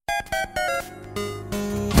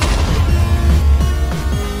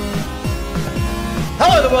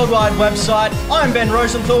World Wide website. I'm Ben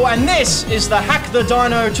Rosenthal, and this is the Hack the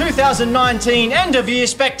Dino 2019 End of Year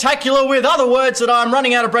Spectacular with other words that I'm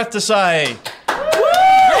running out of breath to say.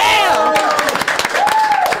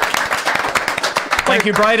 Thank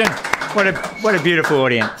you, Braden. What a beautiful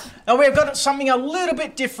audience. Now, we've got something a little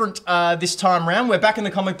bit different this time round. We're back in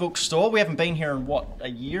the comic book store. We haven't been here in, what, a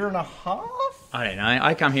year and a half? I don't know.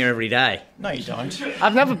 I come here every day. No, you don't.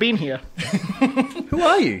 I've never been here. Who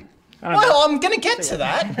are you? Well, I'm going to get to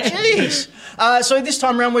that. Jeez. So this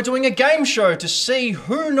time round, we're doing a game show to see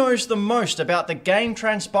who knows the most about the game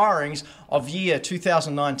transpirings of year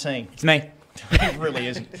 2019. It's me. It really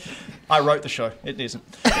isn't. I wrote the show. It isn't.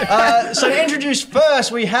 So to introduce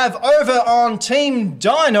first, we have over on Team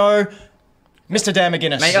Dino, Mr. Dan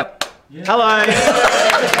McGuinness. Mate up. Yeah. Hello.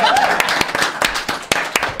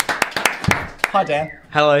 Hi, Dan.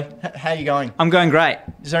 Hello. How are you going? I'm going great.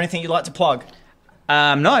 Is there anything you'd like to plug?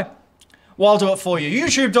 No. Well, I'll do it for you.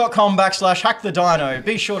 YouTube.com/HackTheDino.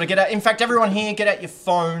 Be sure to get out. In fact, everyone here, get out your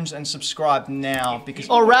phones and subscribe now because.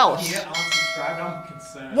 Or else. Yeah, unsubscribed. I'm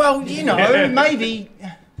concerned. Well, you know, maybe.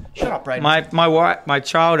 Shut up, Braden. My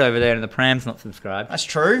child over there in the pram's not subscribed. That's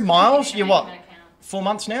true. Miles, you're what? 4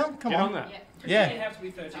 months now? Come Get on. on that. Yeah.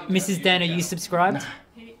 Mrs. Dan, are you subscribed?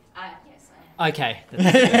 Okay.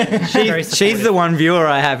 She's the one viewer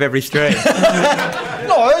I have every stream.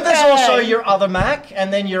 No, there's also your other Mac,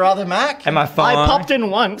 and then your other Mac. And my phone. I popped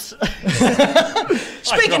in once.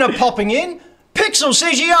 Speaking of popping in, Pixel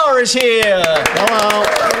CGR is here. Hello.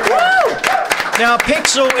 Woo! Now,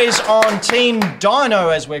 Pixel is on Team Dino,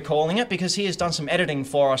 as we're calling it, because he has done some editing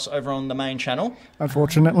for us over on the main channel.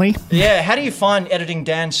 Unfortunately. Yeah, how do you find editing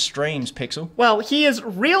Dan's streams, Pixel? Well, he is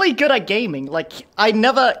really good at gaming. Like, I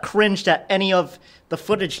never cringed at any of the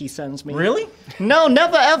footage he sends me. Really? No,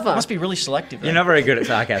 never ever. Must be really selective. You're not very good at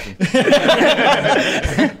sarcasm.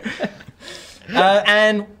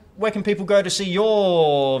 And where can people go to see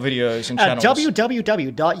your videos and channels?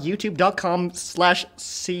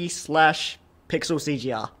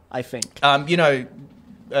 www.youtube.com/c/pixelcgr, I think. You know,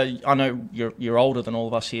 I know you're older than all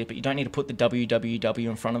of us here, but you don't need to put the www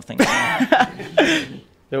in front of things.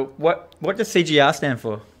 So what does CGR stand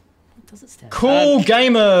for? What does it stand for? Cool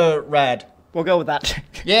Gamer Rad. We'll go with that.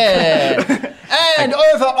 Yeah. And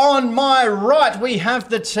over on my right, we have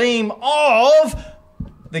the team of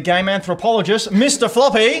the game anthropologist, Mr.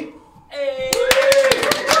 Floppy. Thank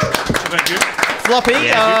you. Floppy,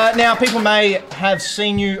 now people may have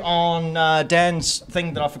seen you on Dan's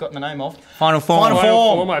thing that I've forgotten the name of. Final Form. Final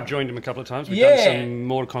Form. I've joined him a couple of times. We've Yeah. done some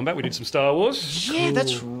Mortal Kombat. We did some Star Wars. Yeah,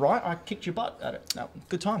 that's right. I kicked your butt at it. No,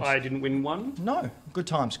 good times. I didn't win one. No, good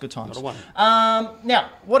times, good times. Not a one. Now,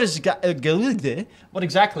 what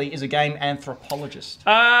exactly is a game anthropologist?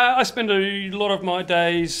 I spend a lot of my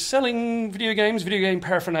days selling video games, video game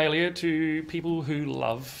paraphernalia to people who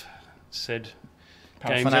love said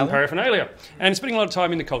games and paraphernalia. And spending a lot of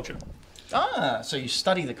time in the culture. Ah, so you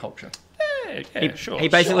study the culture. Yeah, sure. He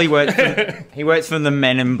basically works for the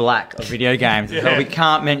Men in Black of video games. Yeah. So we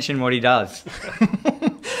can't mention what he does.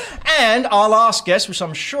 And our last guest, which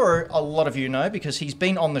I'm sure a lot of you know because he's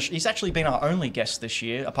been on he's actually been our only guest this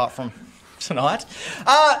year, apart from tonight,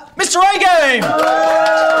 Mr. A-Game!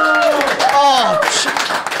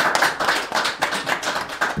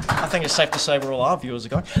 I think it's safe to say where all our viewers are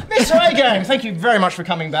going. Mr. A-Game, thank you very much for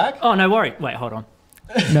coming back. Oh, no worry. Wait, hold on.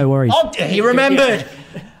 No worries. Oh, he remembered.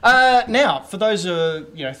 Now, for those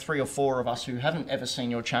 3 or 4 of us who haven't ever seen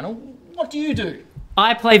your channel, what do you do?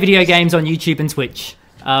 I play video games on YouTube and Twitch.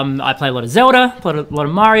 I play a lot of Zelda, play a lot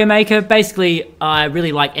of Mario Maker. Basically, I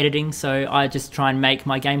really like editing, so I just try and make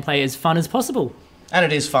my gameplay as fun as possible. And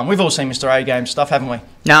it is fun. We've all seen Mr. A-Game stuff, haven't we?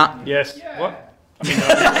 Nah. Yes. Yeah. What? I mean,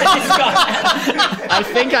 I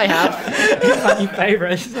think I have. Funny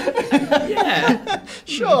favourites. Yeah.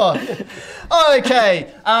 Sure.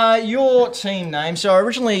 Okay, your team name. So I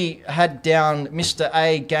originally had down Mr.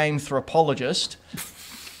 A-Game Anthropologist,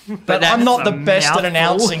 but I'm not the best at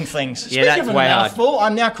announcing things. Yeah, that's way hard. Mouthful,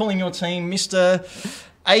 I'm now calling your team Mr.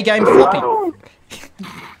 A-Game Floppy.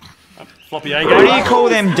 Floppy A-Game. Why do you call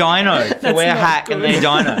them Dino? So we're Hack and they're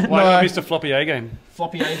Dino. Why not Mr. Floppy A-Game?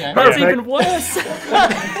 Floppy A-Game. That's even worse.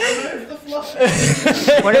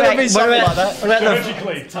 What about like that.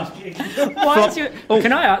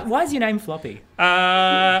 Can I ask, why is your name Floppy?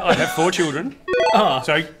 I have 4 children. Oh.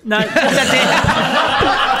 So No.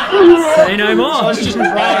 Say no more.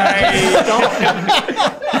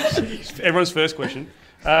 everyone's first question.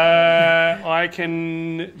 I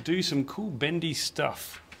can do some cool bendy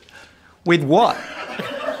stuff. With what?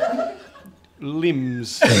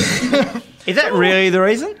 Limbs. Is that really the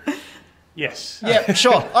reason? Yes. Yeah,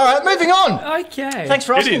 sure. All right, moving on. Okay. Thanks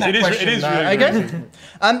for asking that It question. is really okay.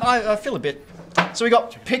 I feel a bit. So we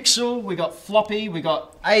got Pixel, we got Floppy, we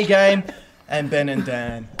got A Game, and Ben and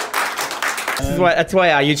Dan. That's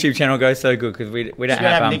why our YouTube channel goes so good because we don't We don't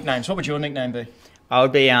have have nicknames. What would your nickname be? I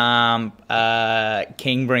would be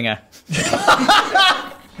Kingbringer.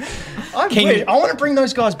 I want to bring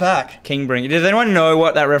those guys back. Kingbringer. Does anyone know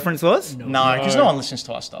what that reference was? No, because no one listens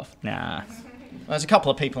to our stuff. Nah. There's a couple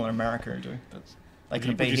of people in America who do, but they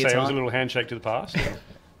couldn't be Would you here say it was a tonight. little handshake to the past?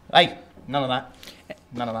 Hey, none of that.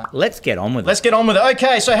 None of that. Let's get on with Let's it. get on with it.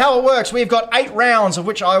 Okay, so how it works, we've got 8 rounds of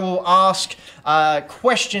which I will ask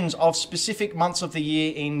questions of specific months of the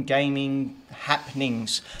year in gaming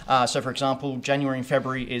happenings. So for example, January and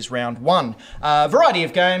February is round 1. Variety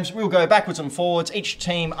of games, we'll go backwards and forwards. Each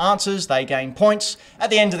team answers, they gain points. At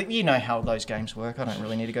the end of the, you know how those games work, I don't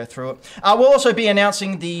really need to go through it. We'll also be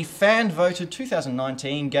announcing the fan-voted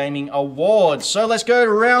 2019 Gaming Awards. So let's go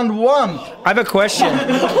to round 1. I have a question.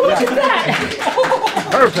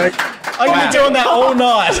 Perfect. I'm going to be doing that all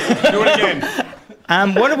night. Do it again.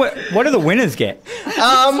 What do the winners get?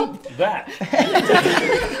 That.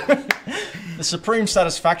 The supreme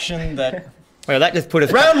satisfaction that... Well, that just put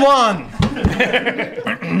us. Round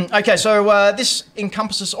 1! Okay, so this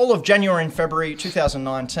encompasses all of January and February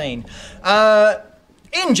 2019.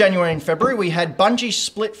 In January and February, we had Bungie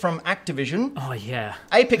split from Activision. Oh, yeah.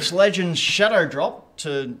 Apex Legends Shadow Drop,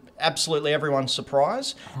 to absolutely everyone's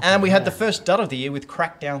surprise. And we had the first dud of the year with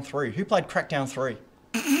Crackdown 3. Who played Crackdown 3?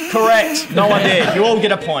 Correct. No one did. You all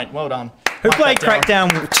get a point. Well done. Who Mark played that down.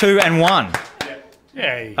 Crackdown 2 and 1?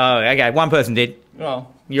 Yay. Oh, okay. One person did.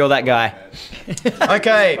 Well, You're that guy.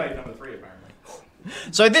 okay.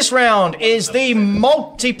 So this round is the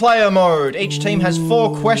multiplayer mode. Each team has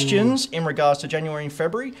 4 questions in regards to January and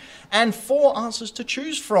February and 4 answers to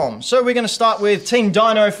choose from. So we're going to start with Team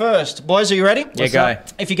Dino first. Boys, are you ready? Yeah, go.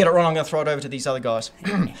 If you get it wrong, I'm going to throw it over to these other guys.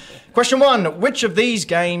 Question 1. Which of these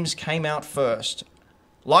games came out first?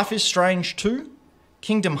 Life is Strange 2,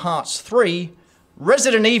 Kingdom Hearts 3,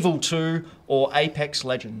 Resident Evil 2, or Apex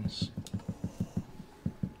Legends?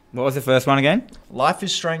 What was the first one again? Life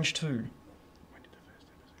is Strange 2.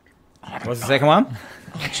 What was the second one?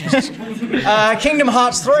 Kingdom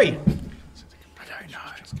Hearts 3.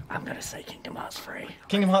 I'm gonna say Kingdom Hearts 3.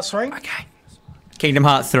 Kingdom Hearts 3? Okay. Kingdom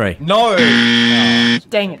Hearts 3. No.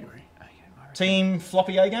 Dang it. Team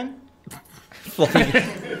Floppy A game?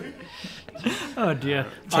 Oh, dear.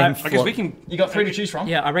 I guess we can. You got 3 to choose from?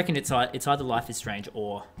 Yeah, I reckon it's either Life is Strange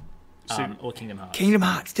or Kingdom Hearts. Kingdom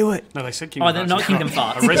Hearts, do it. No, they said Kingdom Oh, they're Hearts. not Kingdom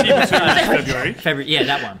Hearts. Resident Evil 2 was February. February, yeah,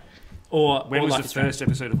 that one. Or When or was Life the is Strange. first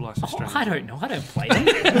episode of Life is Oh, Strange? I don't know. I don't play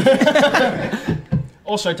them.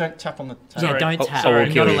 Also, don't tap on the table. Yeah, Sorry. don't Oh, tap. sorry,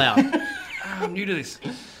 Not kill you. allowed. I'm new to this.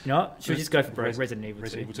 You know what? Should we just go for Resident Evil 2?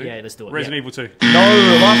 Resident Evil 2? Yeah, let's do it. Resident yeah. Evil 2.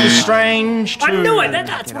 No, Life is Strange 2. I knew it.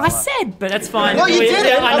 That's what I said, but that's fine. Well, you did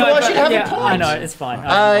it, I know, otherwise but- you'd have a yeah, point. I know, it's fine. I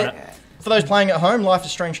don't want it. For those playing at home, Life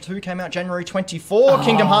is Strange 2 came out January 24.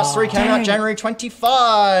 Kingdom Hearts 3 came out January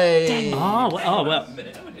 25. Oh, well.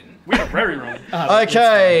 We were very wrong.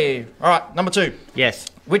 Okay. All right, number 2. Yes.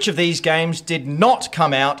 Which of these games did not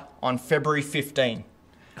come out on February 15?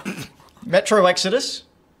 Metro Exodus,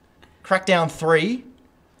 Crackdown 3,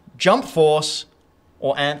 Jump Force,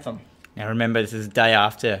 or Anthem? Now remember, this is the day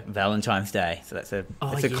after Valentine's Day, so that's a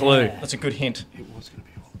yeah. clue. That's a good hint. It was going to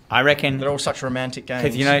be. I reckon. They're all such romantic games.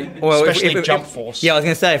 Because, you know, well, especially Jump Force. Yeah, I was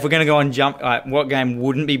going to say, if we're going to go on Jump, what game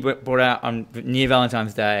wouldn't be brought out on near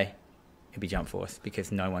Valentine's Day? It'd be Jump Force,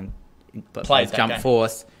 because no one plays that Jump game.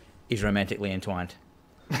 Force is romantically entwined.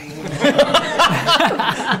 Don't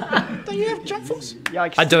you have Jump Force?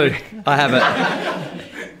 Yikes. I do. I have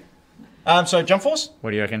it. So Jump Force?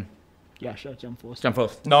 What do you reckon? Yeah, sure, Jump Force. Jump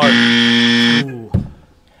Force. No.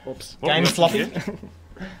 Oops. Game Floppy.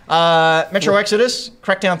 Metro Exodus,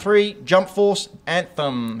 Crackdown 3, Jump Force,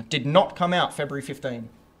 Anthem did not come out February 15.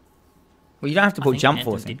 Well, you don't have to I put think Jump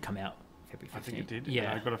Anthem Force in. did come out February 15th. I think it did.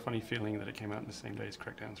 Yeah. I got a funny feeling that it came out in the same day as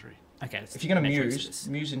Crackdown 3. Okay. If you're going to Metro muse, Exodus.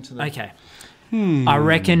 muse into the... Okay. I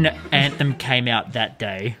reckon Anthem came out that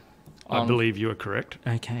day. I believe you are correct.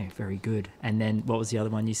 Okay, very good. And then what was the other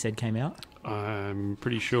one you said came out? I'm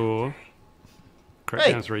pretty sure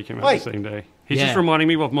Crackdown Hey, 3 came out wait. the same day. He's Yeah. just reminding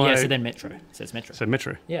me of my... Yeah, so then Metro. So it's Metro. So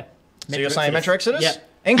Metro. Yeah. So you're saying Metro Exodus? Yeah.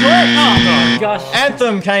 Incorrect. Oh, gosh.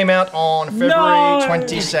 Anthem came out on February No.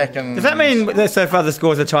 22nd. Does that mean that so far the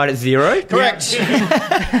scores are tied at 0? Correct.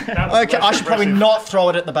 Okay, I should probably not throw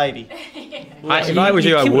it at the baby. If I was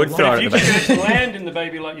you, I killed would it. throw If it you at the back. can land in the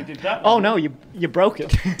baby like you did that Oh one. no, you broke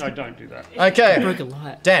it. No, don't do that. Okay, Broke a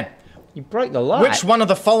light. Dan, You broke the light. which one of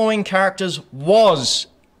the following characters was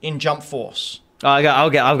in Jump Force?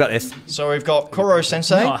 I've got this. So we've got Koro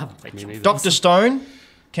Sensei, No, I haven't played Jump Dr. Stone,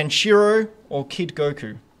 Kenshiro, or Kid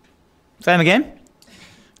Goku. Say them again.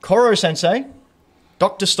 Koro Sensei,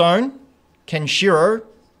 Dr. Stone, Kenshiro,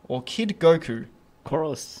 or Kid Goku.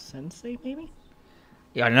 Koro Sensei, maybe?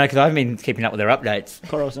 Yeah, I don't know because I've been keeping up with their updates.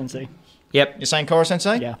 Koro Sensei. Yep. You're saying Koro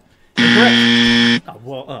Sensei? Yeah. Correct. Oh,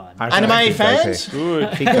 well, I reckon Anime Kid Goku. fans?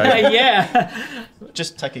 Good. Kid Goku. yeah.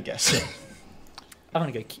 Just take a guess. I'm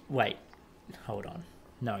gonna go. Wait, hold on.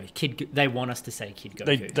 No, They want us to say Kid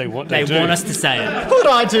Goku. They want us to say it. Would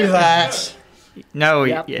I do that? No,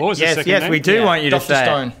 Yep. yeah, What was the yes, second yes, name? we do Yeah. want you to Dr. say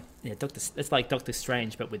Stone. it. Yeah, It's like Doctor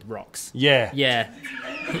Strange, but with rocks. Yeah. Yeah.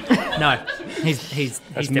 No, he's That's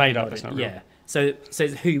definitely made up, not that's it. not real. Yeah. So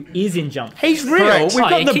who is in Jump? He's real. Correct. We've Oh,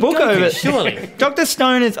 got yeah, the Kid book Goku, over. surely. Dr.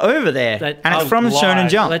 Stone is over there, But- and it's Oh, from lies. Shonen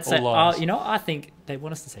Jump. Let's say, All lies. you know, I think they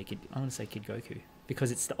want us to say Kid. I want to say Kid Goku because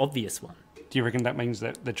it's the obvious one. Do you reckon that means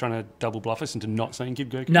that they're trying to double bluff us into not saying Kid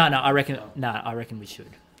Goku? No, I reckon we should.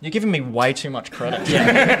 You're giving me way too much credit.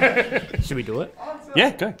 Should we do it?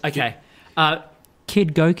 Yeah, go. Okay.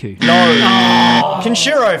 Kid Goku. No.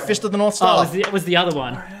 Kenshiro, Fist of the North Star. Oh, it was the other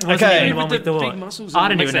one. It wasn't Okay. even the one With with the the big what? muscles I and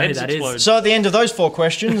don't even makes know their who that heads is. explode. So at the end of those 4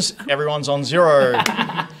 questions, everyone's on 0.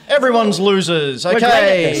 Everyone's losers. great at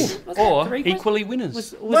Okay. this. Or Three equally winners.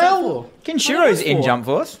 Was Well, Kinshiro's Oh, in four. Jump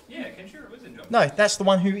Force. no, that's the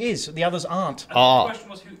one who is. The others aren't. Oh,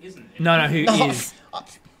 No, who is?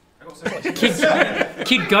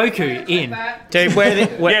 Kid Goku in. dude,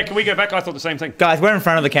 Yeah, can we go back? I thought the same thing. guys, we're in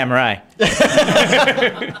front of the camera,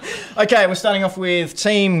 eh? Okay, we're starting off with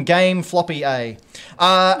Team Game Floppy A.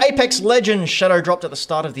 Apex Legends shadow dropped at the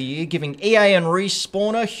start of the year, giving EA and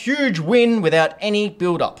Respawn a huge win without any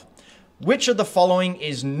build-up. Which of the following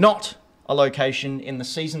is not a location in the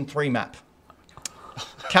Season 3 map?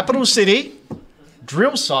 Capital City,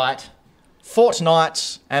 Drill Site,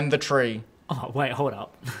 Fortnite, and The Tree. Oh wait, hold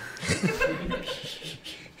up.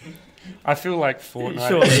 I feel like Fortnite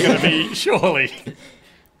Surely. is going to be surely.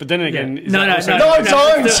 But then again, is No, that no, also no. No,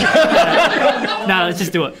 don't! No, let's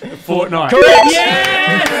just do it. Fortnite? Correct!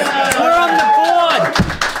 Yes! We're on the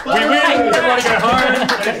board. We win. Everybody go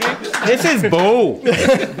home. This is bull.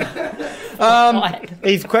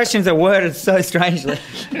 These questions are worded so strangely.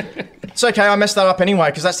 It's okay, I messed that up anyway,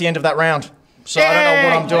 because that's the end of that round. So I don't know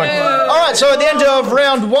what I'm doing. Alright, so at the end of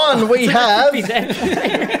round 1, we have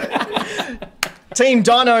Team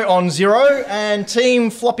Dino on 0 and Team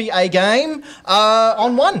Floppy A Game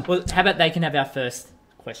on 1. Well, how about they can have our first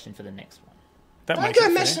question for the next one? That Don't makes go it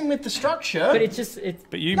fair. messing with the structure. But it's just it's.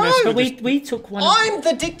 But you No, messed But with we took one. I'm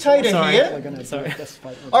the dictator Sorry. here. Sorry.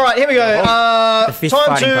 Alright, here we go. The fist Time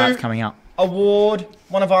fighting part's to coming up. award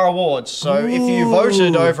one of our awards. So if you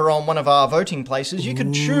voted over on one of our voting places, you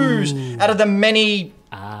could choose out of the many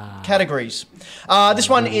categories. This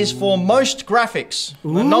one is for most graphics.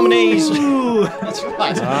 The nominees. That's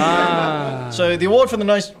right. So the award for the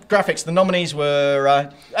most graphics, the nominees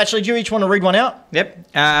were. Actually, do you each want to read one out? Yep.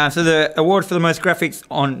 So the award for the most graphics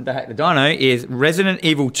on the Hack the Dino is Resident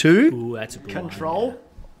Evil 2. Ooh, that's a good Control. one.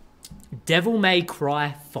 Devil May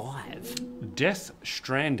Cry 5. Death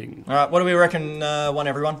Stranding. All right, what do we reckon? One,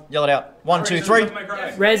 everyone, yell it out. 1, 2, 3.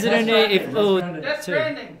 Resident Evil 2.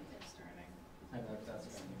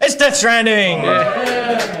 It's Death Stranding.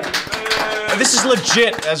 This is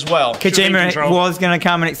legit as well. Kojima control. was going to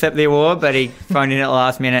come and accept the award, but he phoned in at the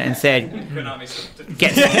last minute and said,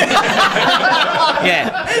 "Get."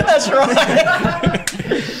 Yeah. That's right.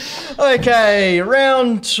 Okay,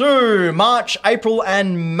 round 2, March, April,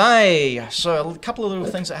 and May. So a couple of little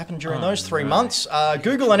things that happened during those 3 months.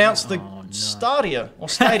 Google announced the Stadia or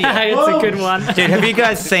Stadia. That's a good one. Dude, have you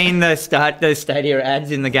guys seen those Stadia ads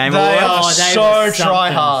in the Game They Awards? are Oh, they so were something.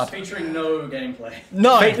 try hard. Featuring no gameplay.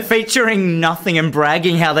 No. Featuring nothing and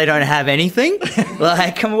bragging how they don't have anything.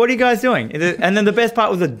 Like, come on, what are you guys doing? And then the best part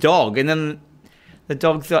was a dog, and then the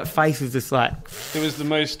dog's like, face was just like, It was the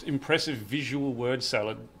most impressive visual word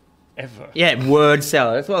salad ever. yeah, word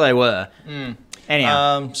salad. That's what they were.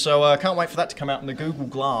 Anyhow, So can't wait for that to come out in the Google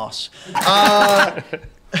Glass.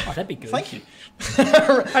 Oh, that'd be good. Thank you.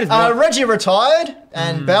 Reggie retired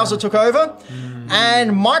and Bowser took over.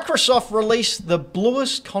 And Microsoft released the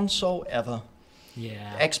bluest console ever.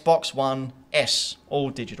 Yeah. Xbox One S, all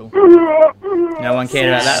digital. no one cared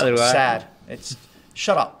about that little guy. Sad. It's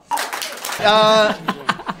shut up.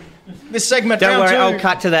 This segment. Don't round worry, 2. I'll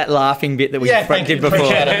cut to that laughing bit that we Yeah, thank did you. before.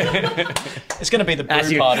 Appreciate it. It's going to be the As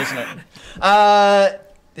blue you- part, isn't it?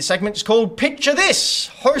 This segment is called Picture This.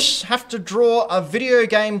 Hosts have to draw a video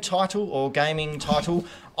game title or gaming title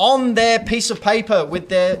on their piece of paper with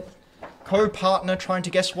their co-partner trying to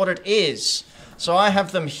guess what it is. So I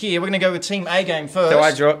have them here. We're going to go with Team A game first. So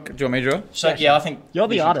I draw. Do you want me to draw? So yeah, I think You're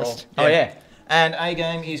the we should artist. draw. Oh yeah. And A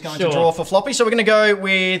game is going to Sure. draw for Floppy. So we're going to go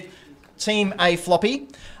with Team A Floppy.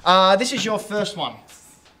 This is your first one.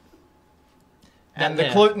 And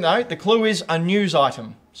That the clue is a news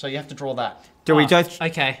item. So you have to draw that. Do we both?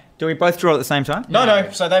 Okay. Do we both draw at the same time? No.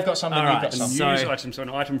 So they've got something, All you've right. got A something. news So- item, so an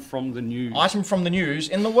item from the news. Item from the news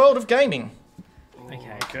in the world of gaming.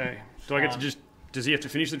 Okay. Okay. Do I get to just? Does he have to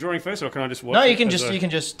finish the drawing first, or can I just watch? No, you it can as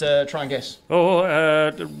just a- try and guess.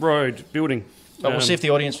 The road building. But we'll see if the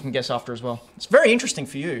audience can guess after as well. It's very interesting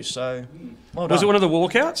for you. So well done. Was it one of the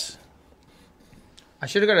walkouts? I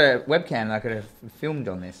should have got a webcam and I could have filmed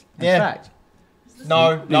on this. In Yeah. fact.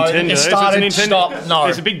 No, Nintendo. you It's started. a Nintendo. Stop. No.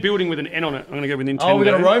 There's a big building with an N on it. I'm going to go with Nintendo. Oh, we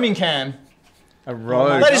got a roaming cam. A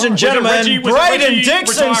road. Ladies and Was it gentlemen, Reggie- was it Braden Reggie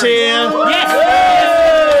Dixon's retiring? here. Yes!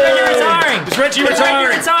 Reggie retiring! Is Reggie Reggie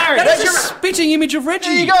retiring? retiring! That's a spitting image of Reggie.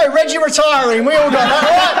 There you go, Reggie retiring. We all got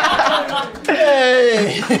that right.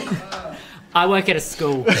 Hey. I work at a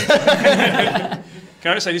school. Can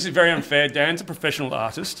I just say this is very unfair? Dan's a professional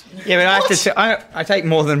artist. Yeah, but I have to. I take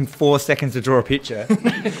more than 4 seconds to draw a picture.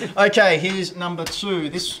 Okay, here's number 2.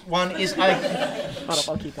 This one is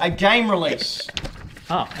a game release.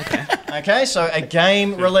 Oh, okay. Okay, so a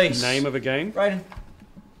game release. Name of a game. Braden.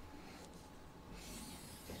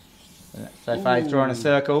 So Faye's drawing a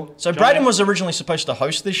circle. So Braden was originally supposed to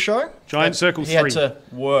host this show. Giant but Circle He 3. had to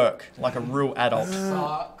work like a real adult.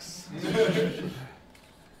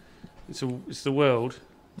 It's the world.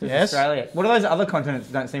 Yes. Australia. What are those other continents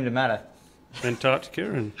that don't seem to matter?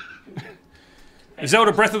 Antarctica and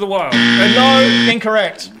Zelda Breath of the Wild. No,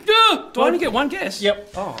 incorrect. Do I only get one guess? Yep.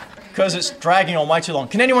 Oh, Because it's dragging on way too long.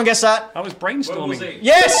 Can anyone guess that? I was brainstorming.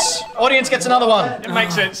 Yes! Audience gets another one. It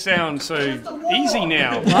makes it sound so easy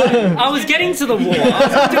now. I was getting to the war. I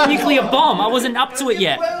was up to a nuclear bomb. I wasn't up to it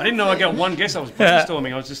yet. I didn't know I got one guess. I was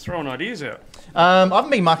brainstorming. I was just throwing ideas out. I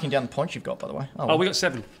haven't been marking down the points you've got, by the way. Oh, we got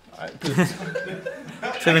 7. 17.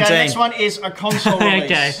 Okay, next one is a console release.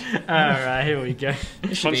 Okay. Alright, here we go.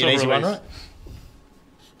 This should be an Console easy one, release. right?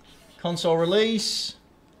 Console release.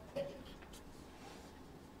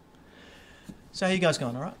 So how you guys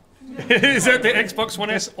going, all right? Is that the Xbox One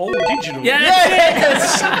S all digital? Yeah,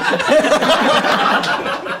 Yes!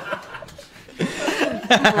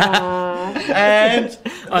 And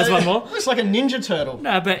Oh, there's one more. looks like a Ninja Turtle.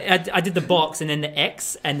 No, but I did the box and then the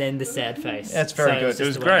X and then the sad face. That's very good. it's It was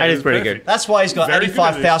just the great. That It is was pretty perfect. That's why he's got Very good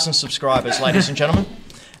at 85,000 subscribers, ladies and gentlemen.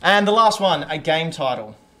 And the last one, a game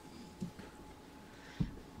title.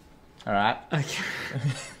 All right.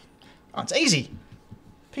 Oh, it's easy.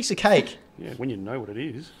 Piece of cake. Yeah, when you know what it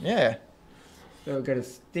is. Yeah. So we've got a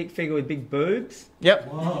stick figure with big boobs. Yep.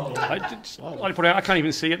 I put out. I can't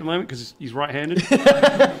even see at the moment because he's right-handed.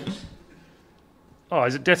 Oh,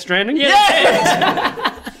 is it Death Stranding?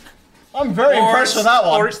 Yeah! I'm very impressed with that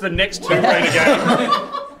Or one. it's the next Tomb Raider game.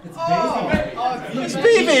 It's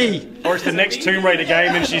BB. Or it's the next Tomb Raider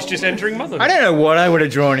game and she's just entering motherhood. I don't know what I would have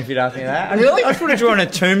drawn if you'd asked me that. Really? I just would have drawn a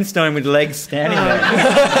tombstone with legs standing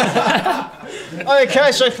there.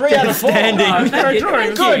 Okay, so 3 out of 4. Standing.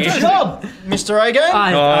 Good job, Mr. A-Game.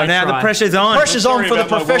 Oh, now the pressure's on. Pressure's on Sorry for the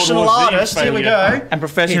about my World professional War Z artist. Here we failure. go. And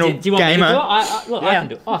professional Do you want me to gamer. do it? Look, I can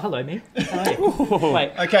do it. Oh, hello, me. Hi.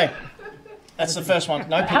 Wait. Okay. That's the first one.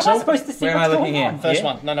 No How am I pixel. supposed to see Where am what's I going looking on? in? First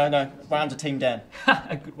Yeah? one. No. We're under Team Dan.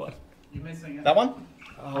 A good one. That one?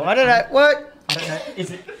 Oh, I don't know. What? I don't know.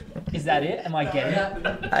 Is that it? Am I getting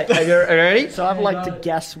it? Are you ready? So I'd like to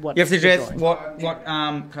guess what. You have to you're guess drawing.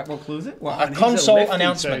 what clue is it? What? A console Lefty,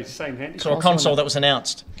 announcement. So same hand. So a console that was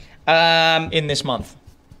announced in this month.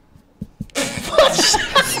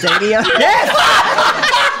 Stadia.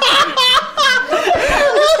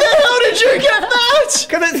 How did you get that?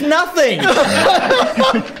 Because it's nothing.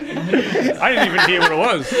 I didn't even hear what it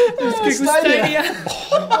was.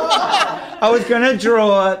 I was going to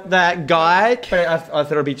draw that guy, but I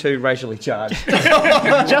thought it'd be too racially charged.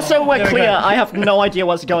 Just so we're clear, I have no idea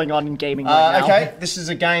what's going on in gaming right now. Okay, this is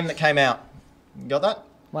a game that came out. You got that?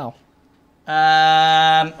 Wow. All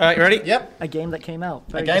right, you ready? Yep. A game that came out.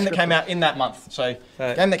 A game that came out in that month. So,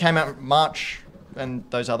 a game that came out in March and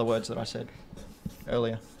those other words that I said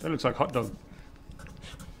earlier. That looks like hot dog.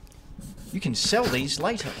 You can sell these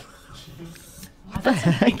later. What the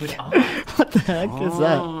heck is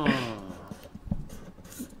that?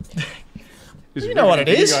 You know what it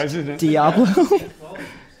is. Guys, isn't it? Diablo?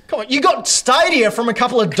 Come on, you got Stadia from a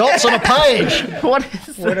couple of dots on a page. What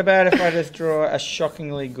is What about if I just draw a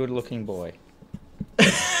shockingly good-looking boy?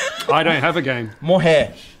 I don't have a game. More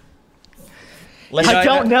hair. Less, I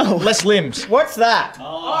don't know. Less limbs. What's that?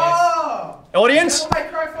 Audience?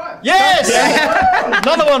 Yes!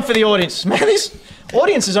 Another one for the audience. Man, this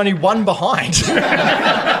audience is only one behind.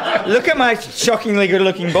 Look at my shockingly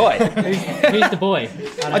good-looking boy. Who's the boy?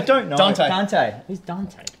 I don't know. Dante. Who's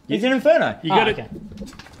Dante? He's in Inferno. You got okay.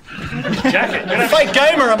 jacket. Fake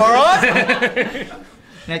gamer, am I right?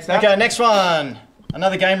 Next up. Okay, next one.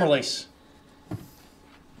 Another game release.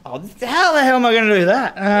 Oh, how the hell am I going to do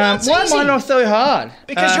that? it's Why easy. am I not so hard?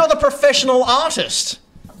 Because you're the professional artist.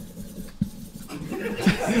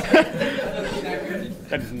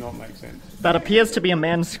 That does not make sense. That appears to be a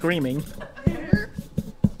man screaming.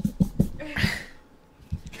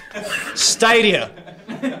 Stadia.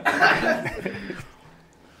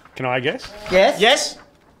 Can I guess? Yes? Yes?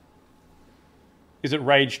 Is it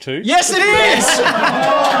Rage 2? Yes, it is!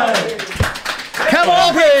 Come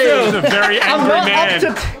on, That's Pete! a very angry not man.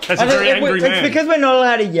 up That's a very angry It's man. because we're not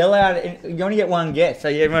allowed to yell out. You only get one guess, so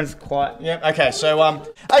everyone's quiet. Yep,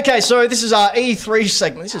 okay, so this is our E3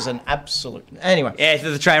 segment. This is an absolute... Anyway. Yeah, this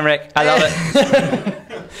is a train wreck. I love it.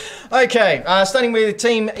 Okay, starting with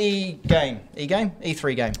Team E-Game. E-Game?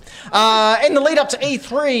 E3 game. In the lead up to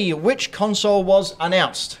E3, which console was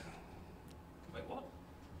announced? Wait, what?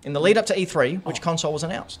 In the lead up to E3, which console was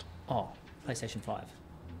announced? Oh, PlayStation 5.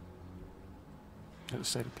 It was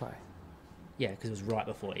State of Play. Yeah, because it was right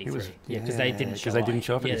before E3. was- yeah, because they didn't show up. they didn't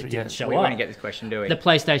show up at Yeah, E3, they yeah. didn't show We up. won't get this question, do we? The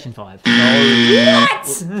PlayStation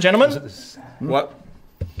 5. Gentlemen? What?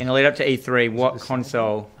 In the lead up to E3, what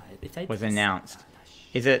console If they- was announced?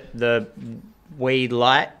 Is it the Wii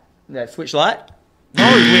Lite? The Switch Lite?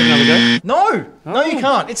 No, we have another go. No, you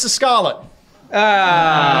can't. It's the Scarlet.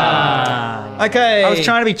 Ah. Okay. I was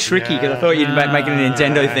trying to be tricky because I thought you'd make it a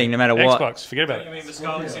Nintendo thing no matter what. Xbox, forget about it. The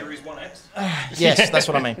Scarlet Series 1X? Yes, that's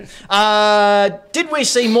what I mean. Did we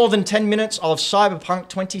see more than 10 minutes of Cyberpunk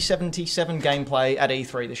 2077 gameplay at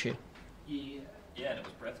E3 this year? Yeah, and it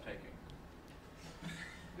was breathtaking.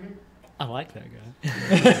 I like that guy.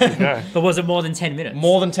 No. But was it more than 10 minutes?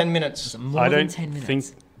 More than 10 minutes. More I than don't 10 minutes. think...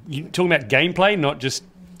 You're talking about gameplay, not just...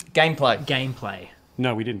 Gameplay. Gameplay.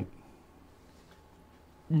 No, we didn't.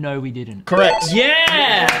 No, we didn't. Correct.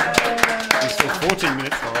 Yeah! We saw 14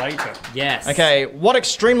 minutes later. Yes. Okay, what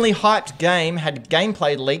extremely hyped game had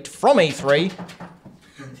gameplay leaked from E3?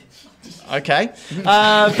 Okay.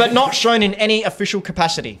 But not shown in any official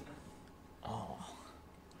capacity.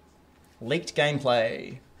 Leaked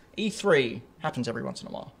gameplay. E3 happens every once in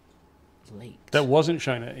a while. Leaked. That wasn't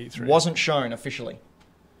shown at E3. Wasn't shown officially.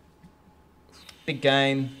 Big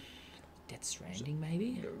game. Death Stranding,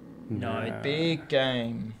 maybe? No. Big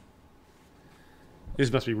game.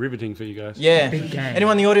 This must be riveting for you guys. Yeah. Big game.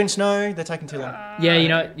 Anyone in the audience know? They're taking too long. Yeah, you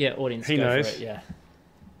know, yeah, audience. He go knows. For it, yeah.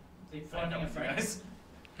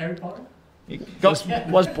 Harry Potter? Got,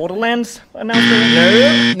 Was Borderlands announced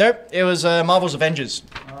already? nope. It was Marvel's Avengers.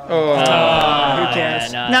 Who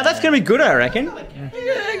cares? Now that's going to be good, I reckon.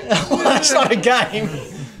 That's not a game.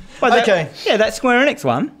 But that- Okay. Yeah, that Square Enix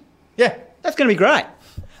one. Yeah. That's going to be great.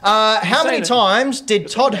 How many times did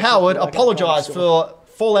Todd Howard apologise for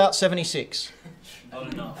Fallout 76?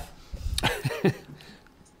 Not enough.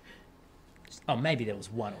 Oh, maybe there was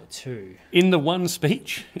one or two. In the one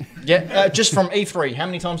speech. Yeah, just from E3. How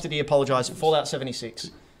many times did he apologise for Fallout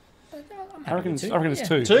 76? I reckon it's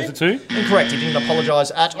two. Two? Is it two? Incorrect. He didn't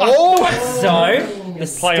apologise at all. So,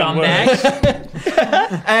 the Play on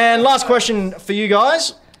scumbag. And last question for you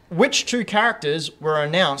guys. Which two characters were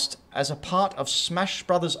announced as a part of Smash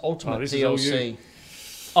Brothers Ultimate this is all DLC?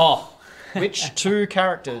 Oh, Which two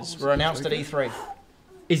characters were announced at E3?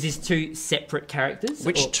 is this two separate characters?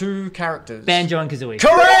 Which Or- two characters? Banjo and Kazooie.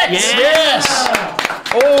 Correct! Yeah. Yes!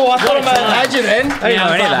 Oh, I thought I might have had you then. I didn't Yeah,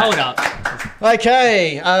 know any of but that. hold up.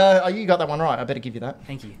 Okay, you got that one right. I better give you that.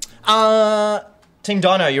 Thank you. Team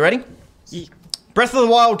Dino, you ready? Breath of the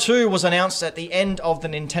Wild 2 was announced at the end of the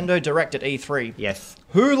Nintendo Direct at E3. Yes.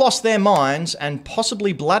 Who lost their minds and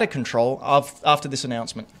possibly bladder control after this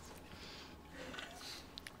announcement?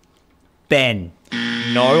 Ben.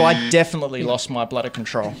 No, I definitely lost my bladder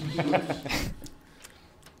control.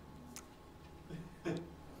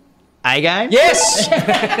 A-game? Yes!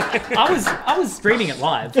 I was streaming it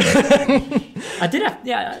live. I did have,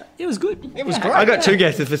 yeah, it was good. It was I great. got two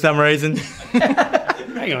guesses for some reason.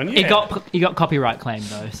 Hang on. Yeah. It got copyright claim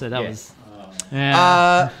though, so that was.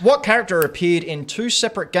 Yeah. What character appeared in two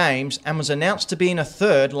separate games and was announced to be in a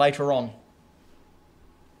third later on?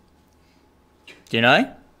 Do you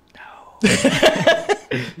know? No.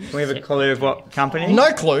 We have a clue of what company?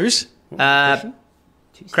 No clues.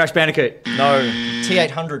 Crash Bandicoot. No.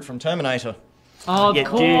 T-800 from Terminator. Oh, Yeah, of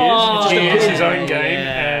course. Gears, his own game,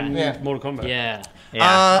 Yeah. and Yeah. Mortal Kombat. Yeah.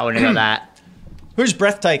 Yeah, I wouldn't know that. Who's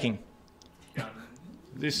breathtaking?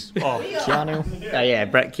 This. Keanu. Oh yeah,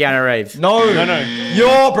 Keanu Reeves. No. No.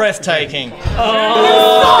 You're breathtaking.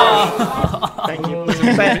 Thank you.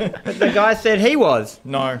 But the guy said he was.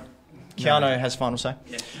 No. Keanu has final say.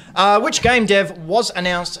 Which game dev was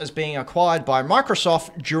announced as being acquired by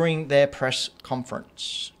Microsoft during their press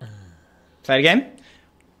conference? Say it again.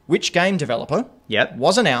 Which game developer Yep.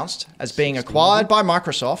 was announced as being acquired by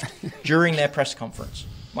Microsoft during their press conference?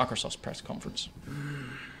 Microsoft's press conference.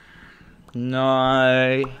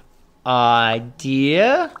 No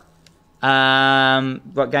idea.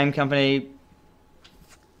 What game company?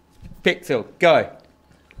 Pixel. Go.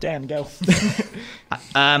 Dan, go.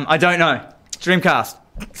 I don't know. Dreamcast.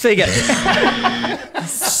 Sega.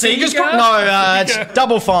 Sega's no, it's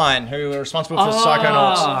Double Fine, who are responsible for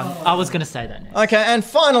Psychonauts. I was going to say that now. Okay, and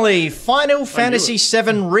finally, Final Fantasy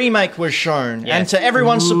VII Remake was shown, and to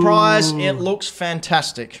everyone's surprise, it looks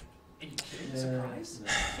fantastic.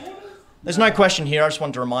 There's no question here. I just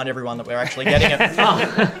wanted to remind everyone that we're actually getting it.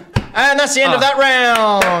 And that's the end of that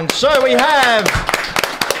round. So we have...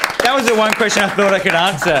 That was the one question I thought I could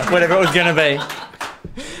answer, whatever it was going to be.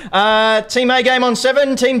 Team A game on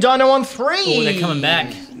 7, Team Dino on 3. Oh, they're coming back.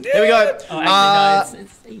 Here we go. Oh, actually, no,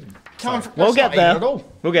 it's even. We'll get there.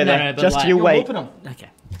 We'll get there. No, but Just like, you You're wait. whooping 'em. Okay.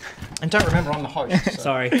 And don't remember I'm the host. So.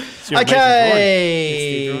 Sorry.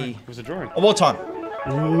 Okay. It was a drawing. Award time.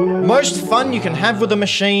 Most fun you can have with a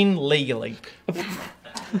machine legally.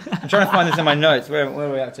 I'm trying to find this in my notes. Where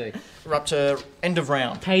are we up to? We're up to end of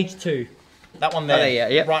round. Page 2. That one there. there, yeah,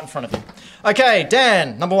 yep. Right in front of you. Okay,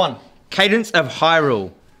 Dan, number 1. Cadence of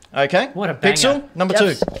Hyrule. Okay. What a banger. Pixel, number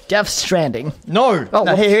 2. Death Stranding. No. Oh,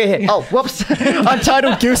 No, whoops. here. Oh, whoops.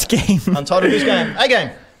 Untitled Goose Game. Untitled Goose Game. A game.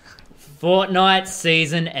 Fortnite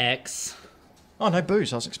Season X. Oh, no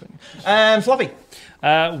booze, I was expecting. And Floppy.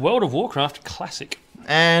 World of Warcraft Classic.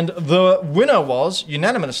 And the winner was,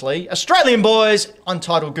 unanimously, Australian Boys,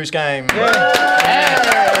 Untitled Goose Game. What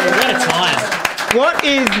a time. What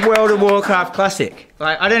is World of Warcraft Classic?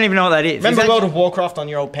 Like, I don't even know what that is. Remember Is that- World of Warcraft on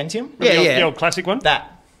your old Pentium? Yeah, The yeah. old classic one.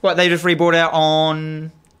 That. What, they just rebought out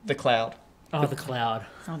on... The cloud. Oh, the cloud.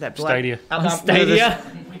 Oh, that Stadia. Stadia.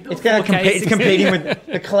 It's going to 4K, compete. It's competing with...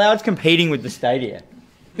 The cloud's competing with the Stadia.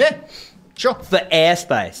 Yeah, sure. For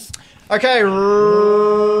airspace. Okay,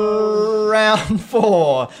 round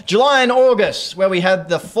 4. July and August, where we had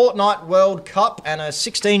the Fortnite World Cup and a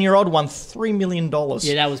 16-year-old won $3 million.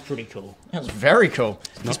 Yeah, that was pretty cool. That was very cool.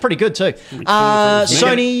 It's pretty good too.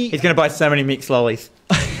 Sony... He's going to buy so many mixed lollies.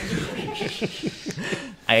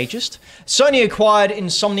 Ageist. Sony acquired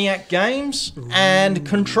Insomniac Games and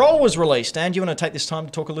Control was released. And do you want to take this time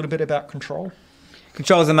to talk a little bit about Control?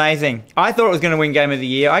 Control's amazing. I thought it was going to win Game of the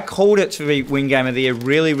Year. I called it to win Game of the Year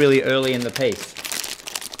really, really early in the piece.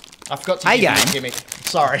 I forgot to Hey, give you game. a gimmick.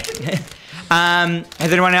 Sorry.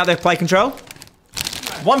 Has anyone out there played Control?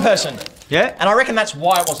 One person. Yeah? And I reckon that's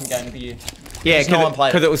why it wasn't Game of the Year. Yeah, Because no one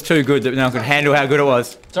played because it. it was too good that no one could handle how good it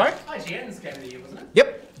was. Sorry? IGN's game of the year, wasn't it?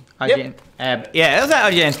 Yep. IGN. Yeah, it was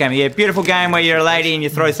that IGN's Game of the Year. Beautiful game where you're a lady and you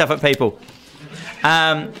throw stuff at people.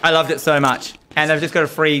 I loved it so much. And they've just got a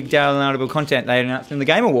free downloadable content they announced in the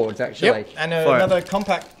Game Awards, actually. Yep. And for it. another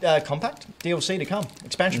compact DLC to come.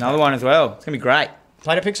 Expansion Another pack. one as well. It's going to be great.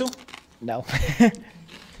 Played it, Pixel? No.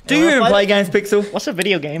 Do you Anyone even play play games, Pixel? What's a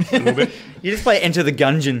video game? You just play Enter the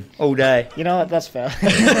Gungeon all day. You know what? That's fair.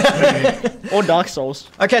 Or Dark Souls.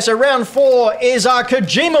 Okay, so round 4 is our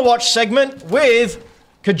Kojima Watch segment with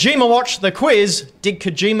Kojima Watch the quiz. Did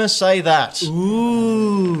Kojima say that?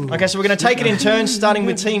 Ooh. Okay, so we're going to take it in turns, starting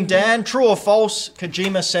with Team Dan. True or false?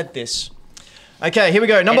 Kojima said this. Okay, here we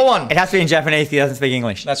go. Number 1. It has to be in Japanese. He doesn't speak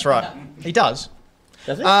English. That's right. He does.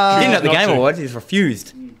 Does he? He didn't at the not Game to. Awards. He's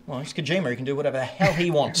refused. Well, he's Kojima. He can do whatever the hell he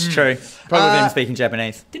wants. True. Probably didn't speak in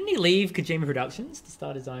Japanese. Didn't he leave Kojima Productions to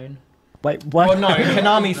start his own? Wait, what? Well, no,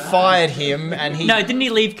 Konami fired him and he... No, didn't he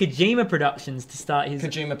leave Kojima Productions to start his...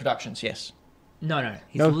 Kojima Productions, yes. No.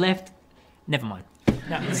 He's No. left... Never mind.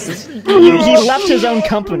 No, He left his own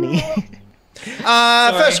company.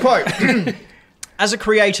 First quote. As a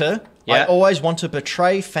creator, I Yeah. always want to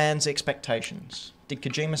betray fans' expectations. Did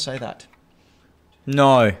Kojima say that?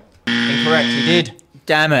 No. Incorrect, he did.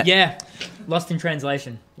 Damn it. yeah. Lost in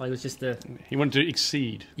translation. Like, it was just a... He wanted to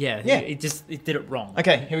exceed. Yeah. Yeah. It did it wrong.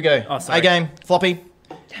 Okay, here we go. Oh, sorry. A-game, Floppy.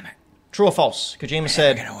 Damn it. True or false? Kojima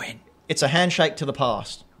said, We're going to win. it's a handshake to the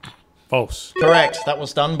past. False. Correct. That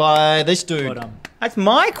was done by this dude. Well done. That's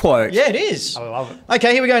my quote. Yeah, it is. I love it.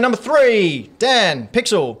 Okay, here we go. Number 3. Dan,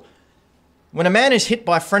 Pixel. When a man is hit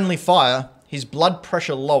by friendly fire, his blood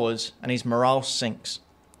pressure lowers and his morale sinks.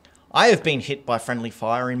 I have been hit by friendly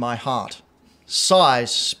fire in my heart.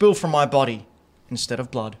 Sighs spill from my body instead of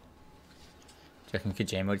blood. Do you reckon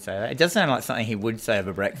Kojima would say that? It does sound like something he would say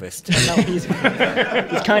over breakfast. No, he's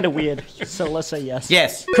kind of weird. So let's say yes.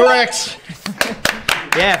 Yes. Correct.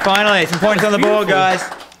 Yeah, finally. Some points on the board, guys.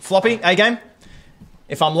 Floppy, A game.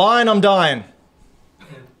 If I'm lying, I'm dying.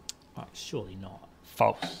 Oh, surely not.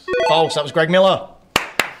 False. False. That was Greg Miller.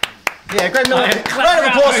 Yeah, Greg Miller. Round of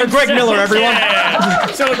applause for Greg Miller, everyone.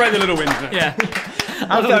 Celebrate the little wins now. Yeah.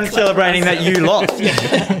 I'm celebrating that you lost.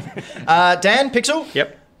 Dan, Pixel.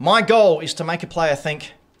 Yep. My goal is to make a player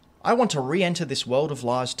think, I want to re-enter this world of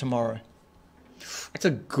lies tomorrow. That's a